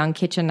PA on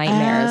Kitchen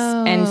Nightmares.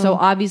 Oh. And so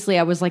obviously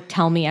I was like,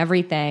 tell me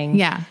everything.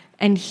 Yeah.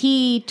 And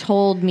he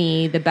told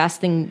me the best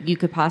thing you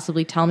could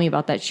possibly tell me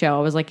about that show.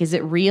 I was like, is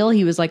it real?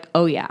 He was like,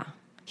 oh yeah.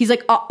 He's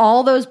like,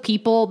 all those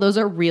people, those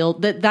are real.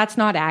 That's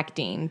not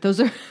acting. Those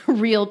are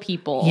real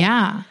people.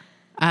 Yeah.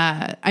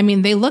 I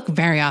mean, they look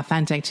very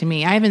authentic to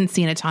me. I haven't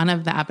seen a ton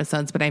of the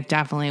episodes, but I've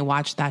definitely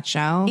watched that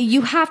show.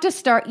 You have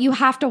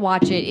to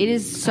watch it. It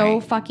is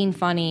so fucking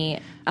funny.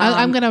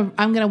 I'm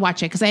gonna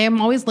watch it because I am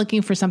always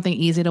looking for something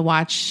easy to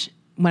watch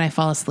when I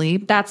fall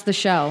asleep. That's the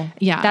show.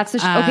 Yeah. That's the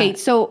show. Okay,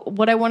 so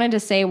what I wanted to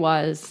say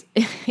was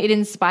it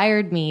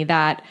inspired me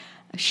that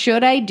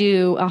should I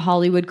do a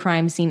Hollywood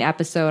crime scene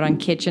episode on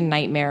Kitchen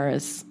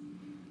Nightmares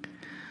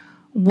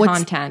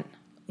content?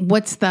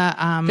 What's the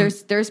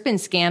there's been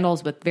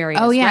scandals with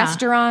various yeah.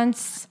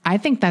 restaurants. I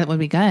think that would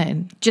be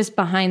good. Just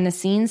behind the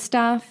scenes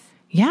stuff.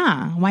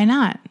 Yeah, why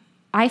not?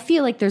 I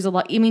feel like there's a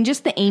lot. I mean,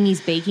 just the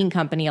Amy's Baking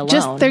Company alone.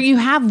 Just there, you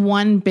have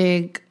one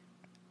big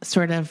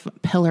sort of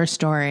pillar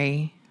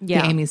story, the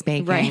Amy's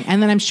Baking, right.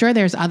 And then I'm sure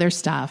there's other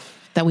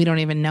stuff that we don't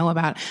even know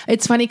about.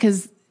 It's funny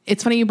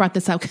you brought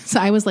this up because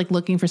I was like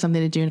looking for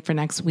something to do for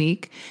next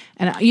week,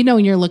 and you know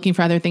when you're looking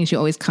for other things, you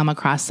always come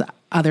across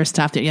other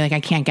stuff that you're like, I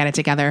can't get it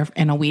together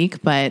in a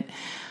week, but.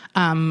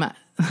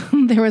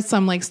 There was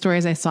some like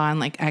stories I saw on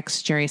like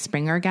ex Jerry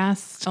Springer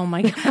guests. Oh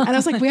my God. And I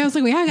was like,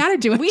 I got to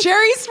do it.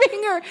 Jerry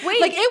Springer.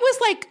 Wait. Like it was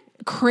like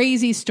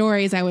crazy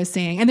stories I was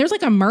seeing. And there's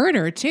like a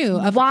murder too.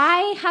 Why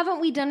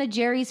haven't we done a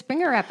Jerry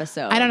Springer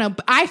episode? I don't know.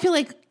 But I feel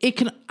like it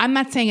can, I'm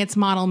not saying it's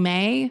Model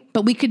May,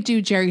 but we could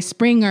do Jerry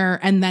Springer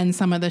and then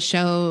some of the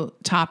show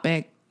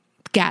topic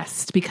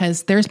guests,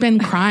 because there's been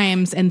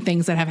crimes and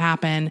things that have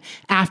happened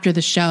after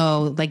the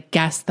show, like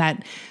guests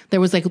that there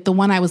was like the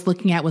one I was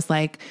looking at was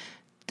like,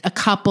 a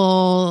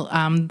couple,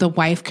 the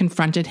wife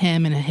confronted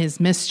him and his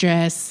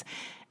mistress,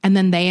 and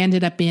then they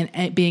ended up being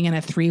in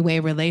a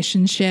 3-way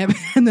relationship.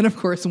 And then of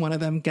course one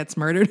of them gets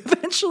murdered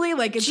eventually.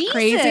 Like it's Jesus.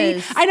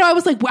 crazy. I know. I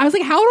was like, how have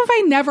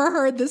I never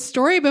heard this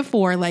story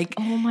before? Like,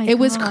 oh my God. It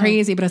was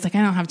crazy, but I was like,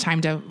 I don't have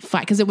time to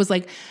fight. Cause it was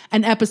like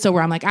an episode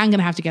where I'm like, I'm going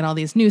to have to get all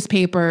these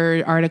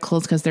newspaper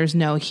articles cause there's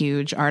no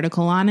huge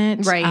article on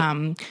it.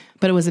 Right.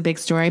 But it was a big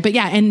story. But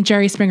yeah. And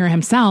Jerry Springer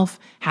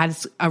himself had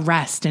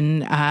arrest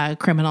and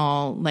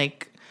criminal,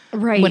 like,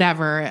 right.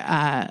 whatever.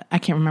 I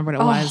can't remember what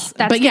it was.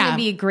 That's but going to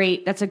be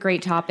that's a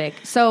great topic.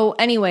 So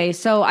anyway,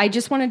 I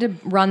just wanted to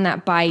run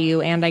that by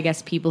you and I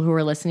guess people who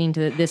are listening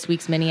to this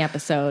week's mini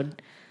episode.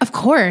 Of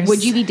course.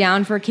 Would you be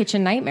down for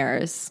Kitchen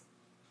Nightmares?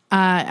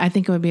 I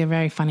think it would be a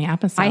very funny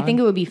episode. I think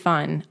it would be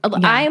fun. Yeah.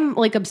 I'm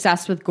like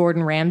obsessed with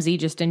Gordon Ramsay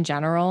just in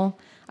general.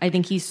 I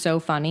think he's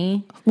so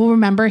funny. Well,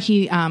 remember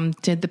he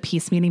did the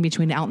peace meeting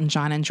between Elton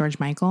John and George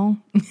Michael?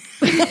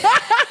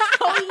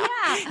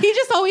 He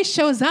just always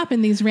shows up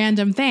in these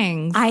random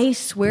things. I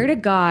swear to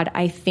God,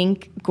 I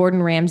think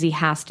Gordon Ramsay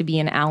has to be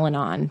an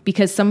Al-Anon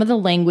because some of the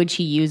language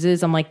he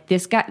uses, I'm like,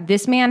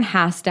 this man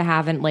has to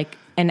have an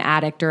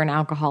addict or an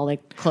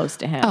alcoholic close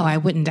to him. Oh, I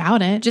wouldn't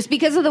doubt it. Just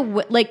because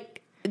of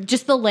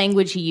just the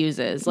language he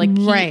uses. Like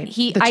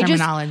the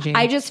terminology.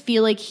 I just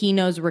feel like he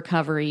knows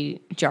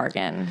recovery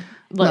jargon.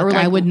 Look,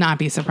 I would not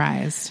be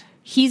surprised.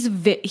 He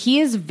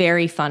is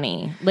very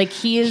funny. Like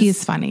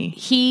he's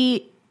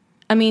funny.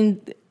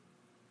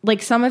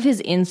 Like some of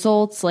his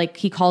insults, like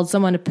he called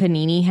someone a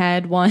panini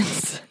head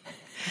once.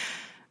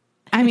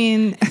 I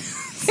mean,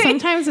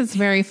 sometimes it's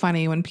very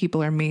funny when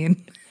people are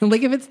mean.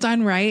 Like if it's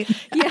done right,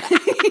 yeah.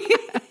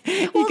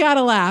 You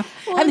gotta laugh.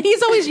 And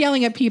he's always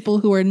yelling at people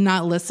who are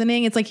not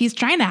listening. It's like he's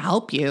trying to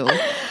help you.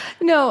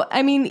 No,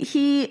 I mean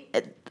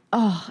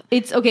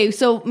it's okay.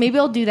 So maybe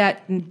I'll do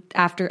that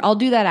after. I'll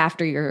do that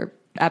after your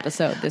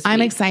episode this week.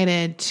 I'm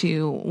excited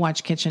to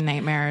watch Kitchen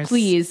Nightmares.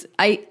 Please,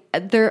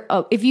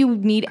 if you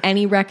need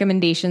any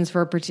recommendations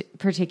for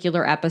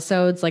particular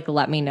episodes, like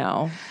let me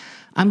know.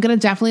 I'm going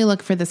to definitely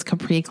look for this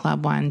Capri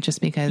Club one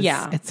just because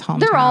it's hometown.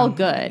 They're all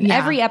good. Yeah.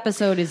 Every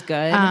episode is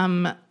good.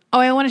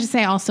 I wanted to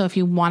say also, if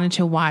you wanted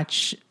to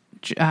watch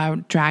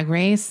Drag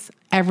Race,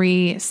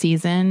 every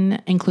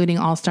season, including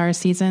All-Star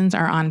seasons,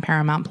 are on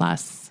Paramount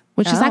Plus,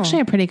 which is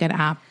actually a pretty good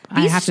app.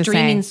 I have to say. These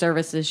streaming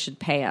services should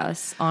pay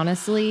us,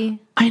 honestly.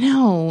 I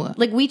know.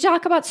 Like, we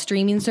talk about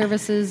streaming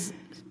services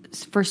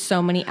for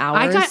so many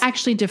hours. I got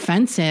actually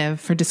defensive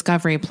for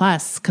Discovery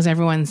Plus because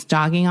everyone's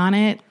dogging on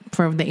it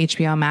for the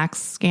HBO Max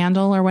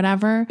scandal or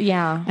whatever.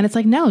 Yeah. And it's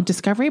like, no,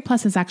 Discovery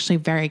Plus is actually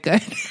very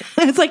good.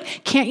 It's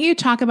like, can't you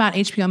talk about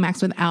HBO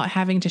Max without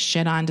having to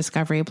shit on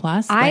Discovery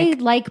Plus? I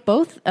like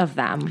both of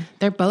them.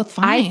 They're both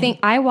fine. I think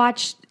I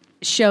watch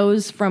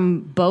shows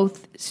from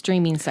both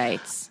streaming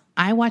sites.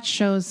 I watch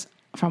shows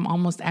from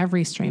almost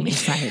every streaming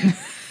site.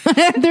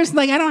 There's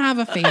I don't have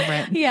a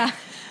favorite. Yeah.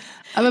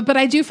 But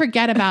I do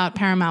forget about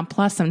Paramount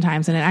Plus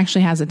sometimes, and it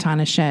actually has a ton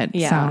of shit.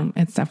 Yeah. So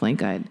it's definitely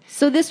good.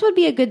 So this would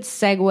be a good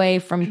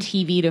segue from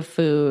TV to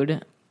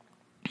food.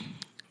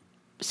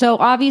 So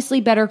obviously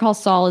Better Call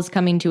Saul is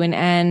coming to an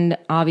end.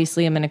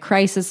 Obviously I'm in a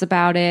crisis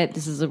about it.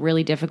 This is a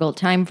really difficult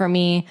time for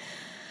me.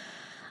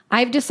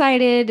 I've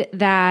decided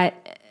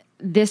that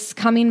this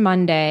coming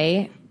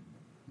Monday,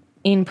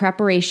 in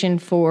preparation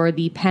for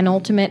the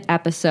penultimate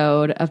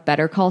episode of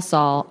Better Call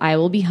Saul, I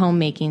will be home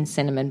making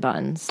cinnamon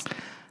buns.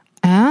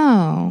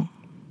 Oh.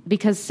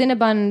 Because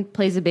Cinnabon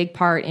plays a big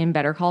part in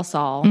Better Call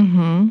Saul.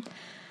 Mm-hmm.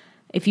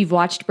 If you've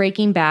watched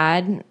Breaking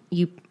Bad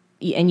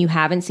and you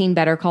haven't seen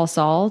Better Call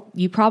Saul,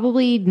 you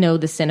probably know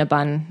the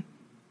Cinnabon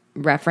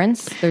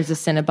reference. There's a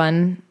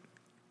Cinnabon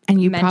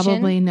and you mention.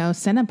 Probably know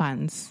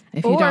Cinnabuns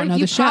if you don't know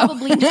the show.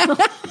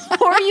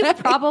 Or you've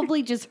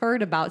probably just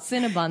heard about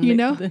Cinnabon.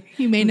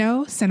 You may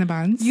know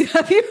Cinnabuns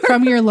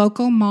from your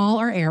local mall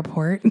or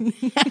airport.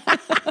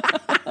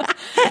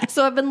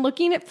 So I've been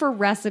looking for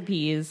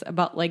recipes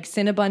about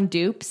Cinnabon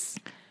dupes.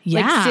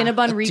 Yeah. Like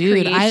Cinnabon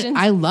recreations. Dude,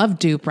 I love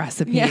dupe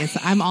recipes. Yeah.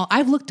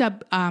 I've looked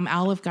up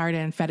Olive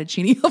Garden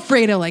fettuccine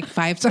Alfredo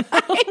 5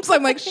 times.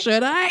 I'm like,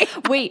 should I?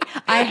 Wait,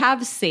 I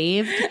have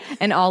saved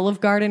an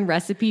Olive Garden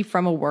recipe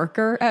from a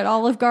worker at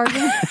Olive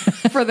Garden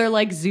for their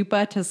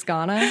zuppa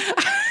Toscana.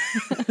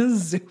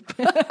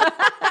 Zuppa.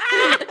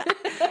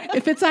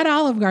 If it's at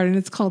Olive Garden,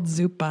 it's called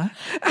zuppa.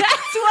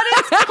 That's what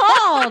it's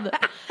called.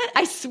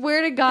 I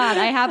swear to God,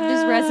 I have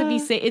this recipe.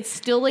 It's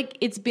still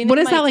it's been. What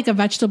is that, like a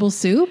vegetable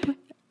soup?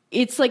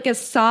 It's like a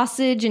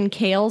sausage and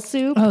kale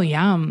soup. Oh,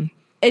 yum.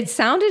 It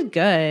sounded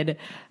good.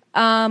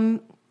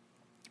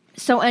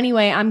 So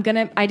anyway, I've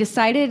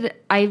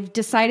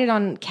decided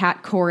on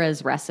Kat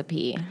Cora's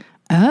recipe.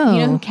 Oh. You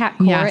know who Kat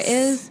Cora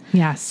is?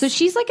 Yes. So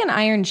she's like an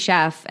Iron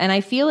Chef, and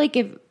I feel like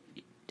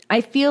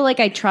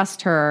I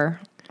trust her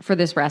for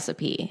this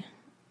recipe.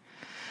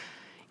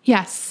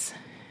 Yes.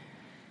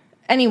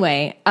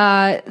 Anyway,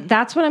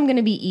 that's what I'm going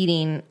to be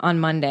eating on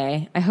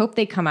Monday. I hope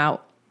they come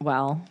out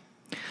well.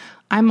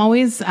 I'm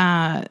always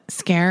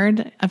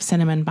scared of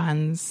cinnamon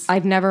buns.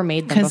 I've never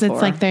made them before.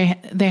 Because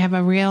it's they have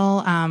a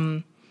real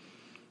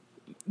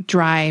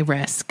dry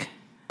risk.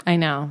 I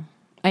know.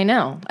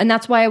 And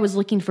that's why I was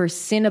looking for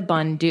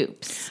Cinnabon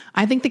dupes.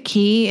 I think the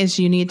key is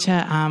you need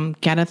to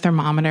get a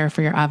thermometer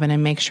for your oven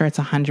and make sure it's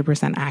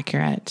 100%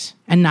 accurate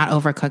and not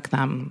overcook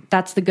them.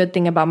 That's the good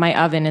thing about my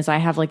oven is I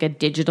have a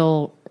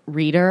digital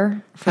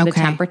reader for the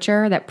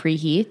temperature that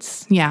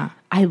preheats. Yeah.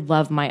 I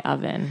love my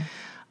oven.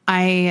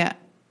 I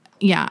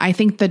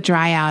think the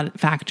dry out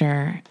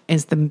factor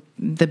is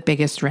the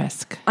biggest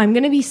risk. I'm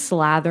going to be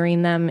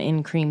slathering them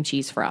in cream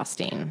cheese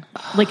frosting.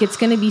 It's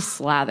going to be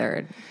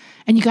slathered.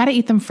 And you got to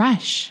eat them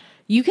fresh.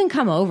 You can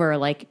come over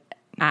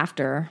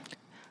after.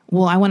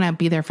 Well, I want to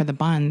be there for the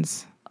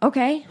buns.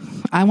 Okay.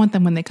 I want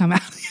them when they come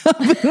out.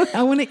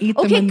 I want to eat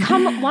them. Okay,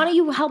 why don't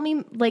you help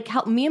me?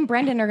 Help me and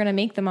Brendan are going to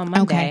make them on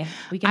Monday. Okay.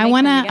 We can I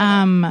want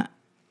to.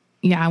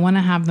 I want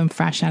to have them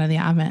fresh out of the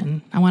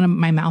oven. I want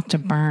my mouth to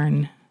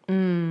burn.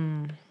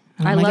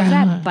 I love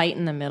that bite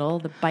in the middle.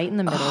 The bite in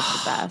the middle is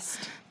the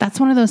best. That's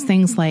one of those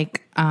things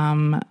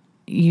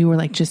you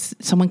were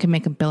just someone can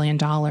make $1 billion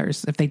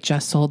if they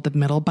just sold the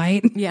middle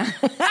bite. Yeah.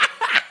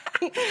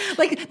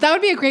 That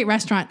would be a great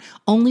restaurant.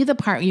 Only the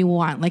part you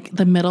want,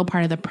 the middle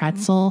part of the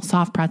pretzel,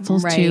 soft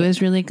pretzels too, is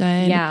really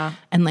good. Yeah.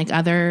 And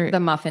the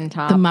muffin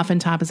top. The muffin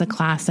top is a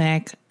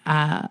classic.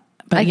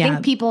 But I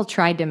think people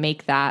tried to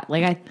make that.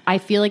 I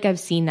feel like I've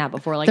seen that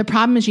before. The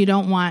problem is you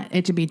don't want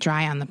it to be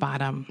dry on the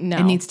bottom. No.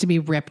 It needs to be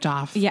ripped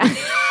off. Yeah.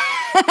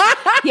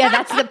 Yeah,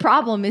 that's the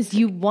problem is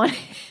you want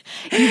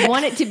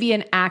it to be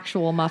an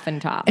actual muffin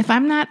top. If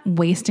I'm not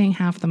wasting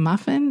half the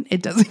muffin,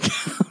 it doesn't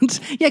count.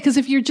 Yeah, because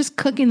if you're just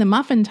cooking the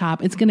muffin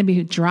top, it's going to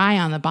be dry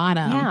on the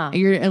bottom. Yeah.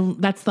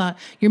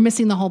 You're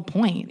missing the whole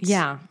point.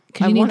 Yeah.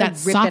 Because you need that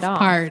soft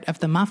part of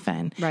the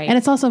muffin. Right. And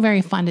it's also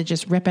very fun to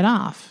just rip it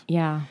off.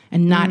 Yeah.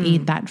 And not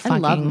eat that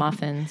fucking... I love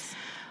muffins.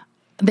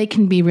 They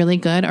can be really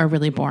good or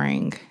really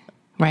boring.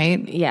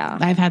 right? Yeah.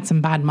 I've had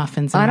some bad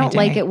muffins in my I don't day.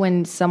 like it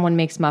when someone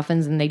makes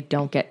muffins and they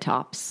don't get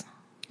tops,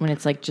 when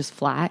it's like just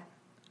flat.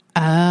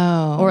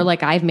 Oh. Or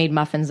like I've made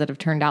muffins that have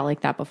turned out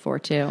like that before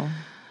too.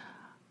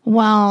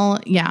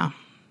 Well, yeah.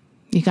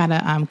 You got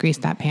to grease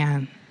that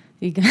pan.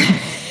 You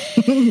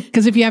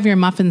Because if you have your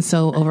muffins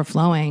so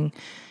overflowing,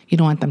 you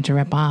don't want them to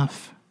rip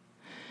off.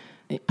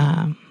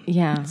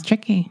 Yeah. It's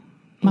tricky.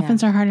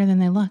 Muffins are harder than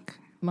they look.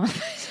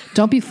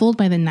 Don't be fooled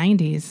by the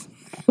 90s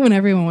when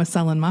everyone was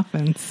selling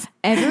muffins.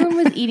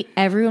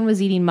 Everyone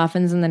was eating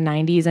muffins in the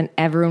 90s and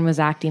everyone was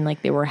acting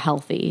like they were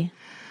healthy.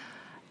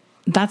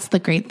 That's the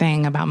great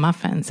thing about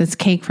muffins. It's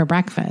cake for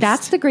breakfast.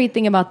 That's the great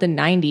thing about the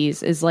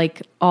 90s is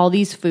like all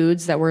these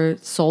foods that were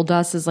sold to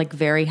us as like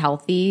very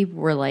healthy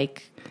were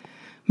like...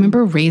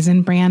 Remember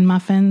Raisin Bran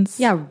muffins?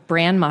 Yeah,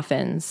 bran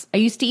muffins. I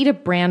used to eat a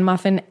bran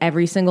muffin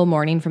every single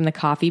morning from the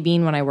Coffee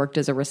Bean when I worked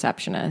as a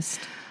receptionist.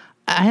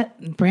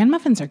 Bran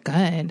muffins are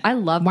good. I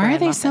love Why bran are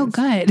they muffins. so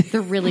good?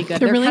 They're really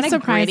good. They're really kinda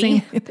surprising.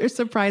 gritty. They're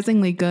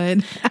surprisingly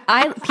good.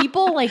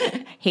 People like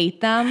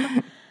hate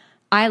them.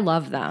 I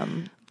love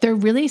them. They're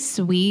really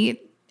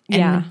sweet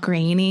and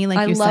grainy, like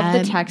I you love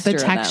said. the texture. The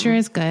of texture them.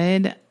 is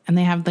good, and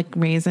they have like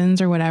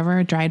raisins or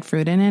whatever, dried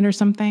fruit in it or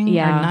something.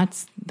 Yeah. Or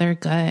nuts. They're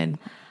good.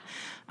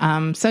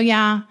 So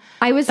yeah,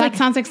 that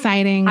sounds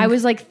exciting. I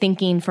was like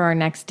thinking for our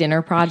next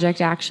dinner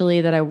project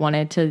actually that I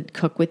wanted to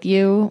cook with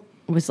you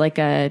was like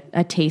a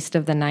taste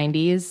of the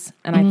 90s.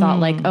 And I thought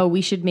like, oh,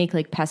 we should make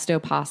like pesto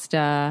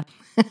pasta.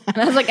 And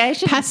I was like,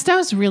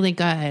 Pesto's really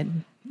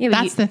good. Yeah,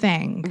 That's the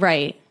thing.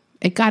 Right.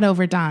 It got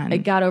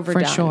overdone.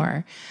 For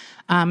sure.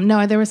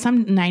 No, there was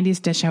some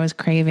 90s dish I was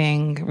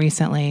craving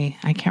recently.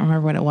 I can't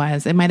remember what it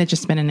was. It might have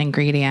just been an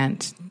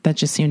ingredient that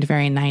just seemed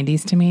very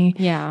 90s to me.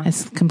 Yeah.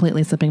 It's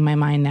completely slipping my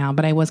mind now,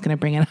 but I was going to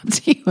bring it up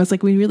to you. I was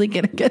like, we really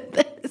got to get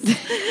this.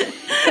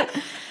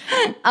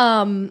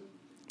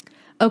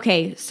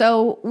 Okay,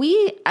 so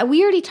we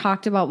already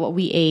talked about what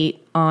we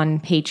ate on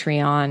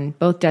Patreon,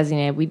 both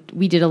designated.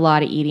 We did a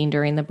lot of eating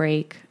during the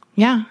break.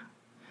 Yeah.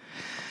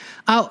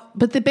 Oh,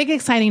 but the big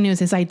exciting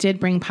news is I did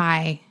bring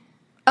pie.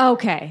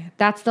 Okay,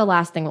 that's the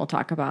last thing we'll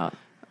talk about.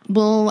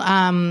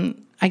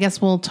 I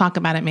guess we'll talk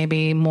about it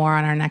maybe more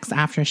on our next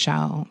after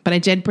show. But I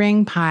did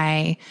bring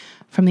pie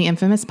from the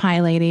infamous Pie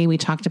Lady. We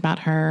talked about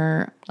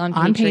her on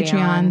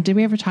Patreon. Did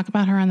we ever talk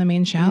about her on the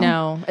main show?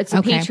 No, it's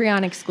a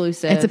Patreon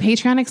exclusive. It's a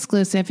Patreon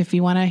exclusive. If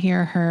you want to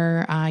hear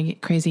her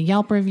crazy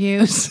Yelp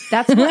reviews,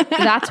 that's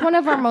one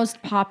of our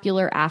most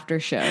popular after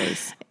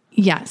shows.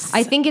 Yes,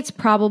 I think it's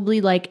probably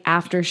like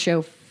after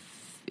show.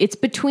 It's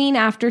between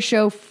after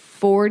show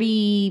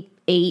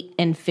 48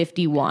 and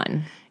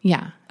 51.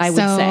 Yeah, I would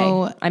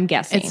say. I'm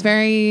guessing it's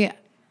very.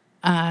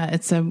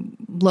 It's a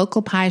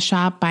local pie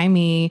shop by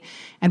me,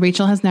 and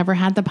Rachel has never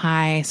had the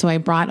pie, so I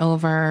brought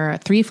over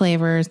 3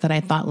 flavors that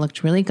I thought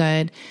looked really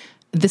good.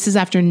 This is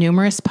after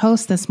numerous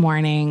posts this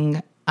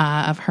morning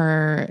of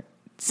her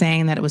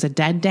saying that it was a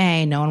dead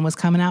day, no one was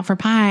coming out for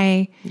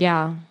pie.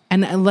 Yeah,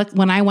 and look,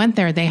 when I went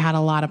there, they had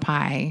a lot of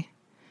pie.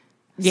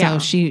 Yeah,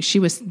 so she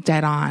was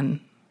dead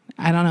on.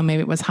 I don't know, maybe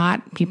it was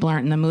hot. People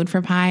aren't in the mood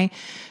for pie.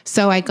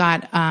 So I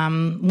got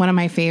one of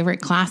my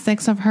favorite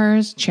classics of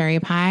hers, cherry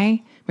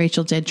pie.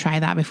 Rachel did try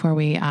that before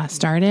we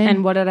started.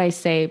 And what did I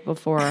say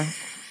before?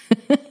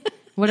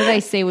 What did I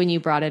say when you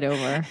brought it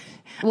over?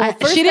 Well,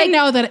 she didn't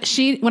know that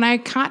when I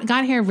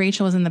got here,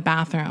 Rachel was in the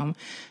bathroom.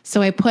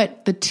 So I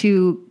put the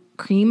 2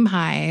 cream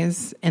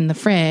pies in the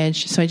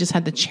fridge. So I just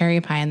had the cherry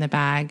pie in the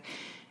bag.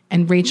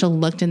 And Rachel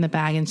looked in the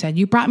bag and said,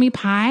 "You brought me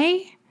pie?"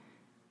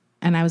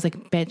 And I was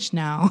like, "Bitch,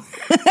 no,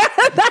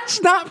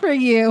 that's not for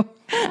you.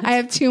 I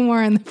have 2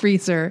 more in the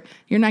freezer.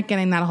 You're not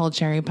getting that whole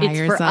cherry pie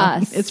yourself. For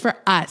us. It's for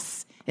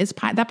us. It's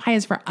pie. That pie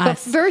is for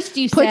us." But first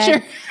you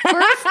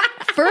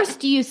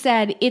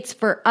said it's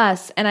for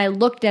us, and I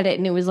looked at it,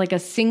 and it was like a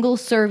single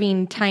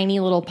serving, tiny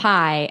little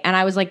pie, and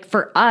I was like,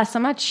 "For us,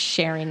 I'm not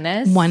sharing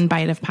this." 1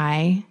 bite of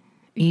pie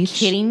each.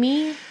 Kidding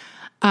me?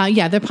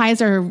 Yeah, the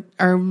pies are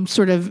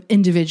sort of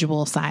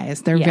individual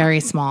size. They're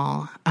very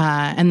small.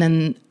 And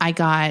then I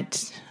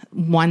got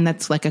one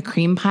that's like a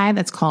cream pie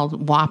that's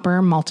called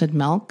Whopper Malted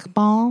Milk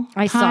Ball.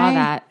 I saw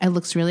that. It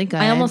looks really good.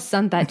 I almost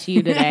sent that to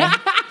you today.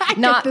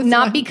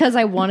 Not because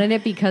I wanted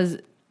it, because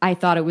I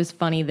thought it was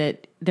funny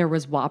that there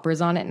was Whoppers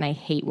on it, and I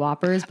hate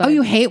Whoppers. But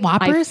you hate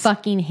Whoppers? I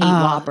fucking hate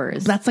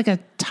Whoppers. That's like a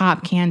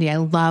top candy. I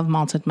love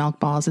malted milk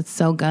balls. It's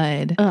so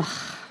good. Ugh.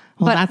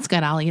 Well, that's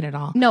good. I'll eat it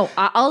all. No,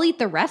 I'll eat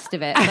the rest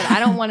of it, but I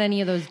don't want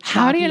any of those.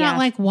 How do you not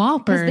like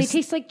Whoppers? Because they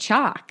taste like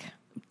chalk.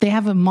 They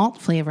have a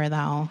malt flavor,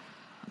 though.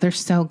 They're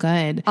so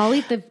good. I'll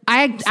eat the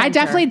I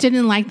definitely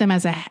didn't like them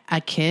as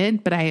a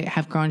kid, but I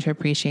have grown to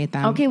appreciate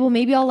them. Okay, well,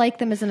 maybe I'll like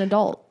them as an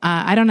adult.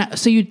 I don't know.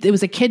 So it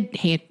was a kid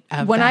hate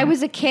of When them. I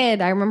was a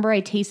kid, I remember I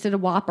tasted a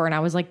Whopper, and I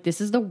was like,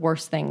 this is the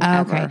worst thing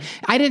ever. Okay.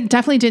 I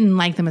definitely didn't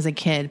like them as a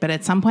kid, but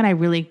at some point I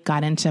really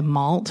got into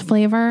malt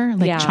flavor,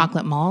 like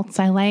chocolate malts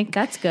I like.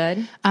 That's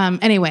good.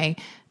 Anyway,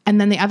 and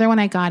then the other one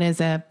I got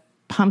is a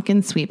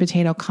pumpkin sweet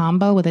potato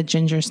combo with a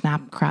ginger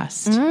snap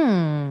crust.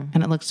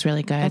 And it looks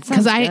really good.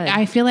 Because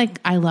I feel like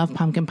I love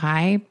pumpkin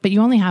pie, but you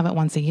only have it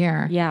once a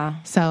year. Yeah.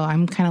 So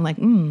I'm kind of like,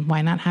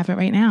 why not have it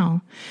right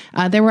now?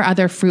 There were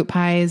other fruit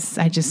pies.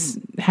 I just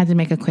had to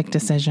make a quick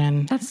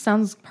decision. That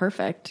sounds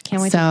perfect.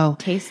 Can't wait to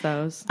taste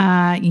those.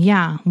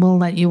 Yeah,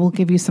 we'll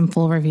give you some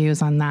full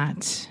reviews on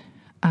that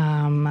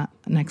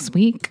next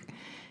week.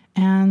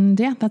 And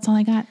yeah, that's all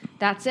I got.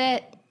 That's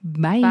it.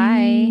 Bye.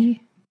 Bye.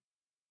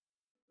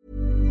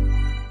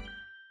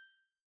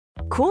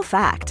 Cool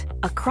fact,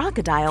 a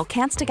crocodile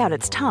can't stick out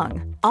its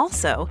tongue.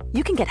 Also,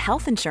 you can get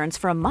health insurance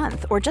for a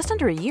month or just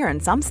under a year in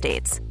some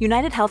states.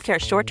 United Healthcare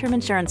short-term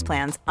insurance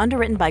plans,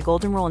 underwritten by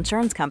Golden Rule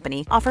Insurance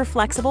Company, offer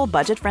flexible,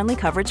 budget-friendly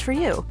coverage for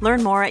you.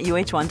 Learn more at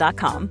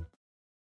uh1.com.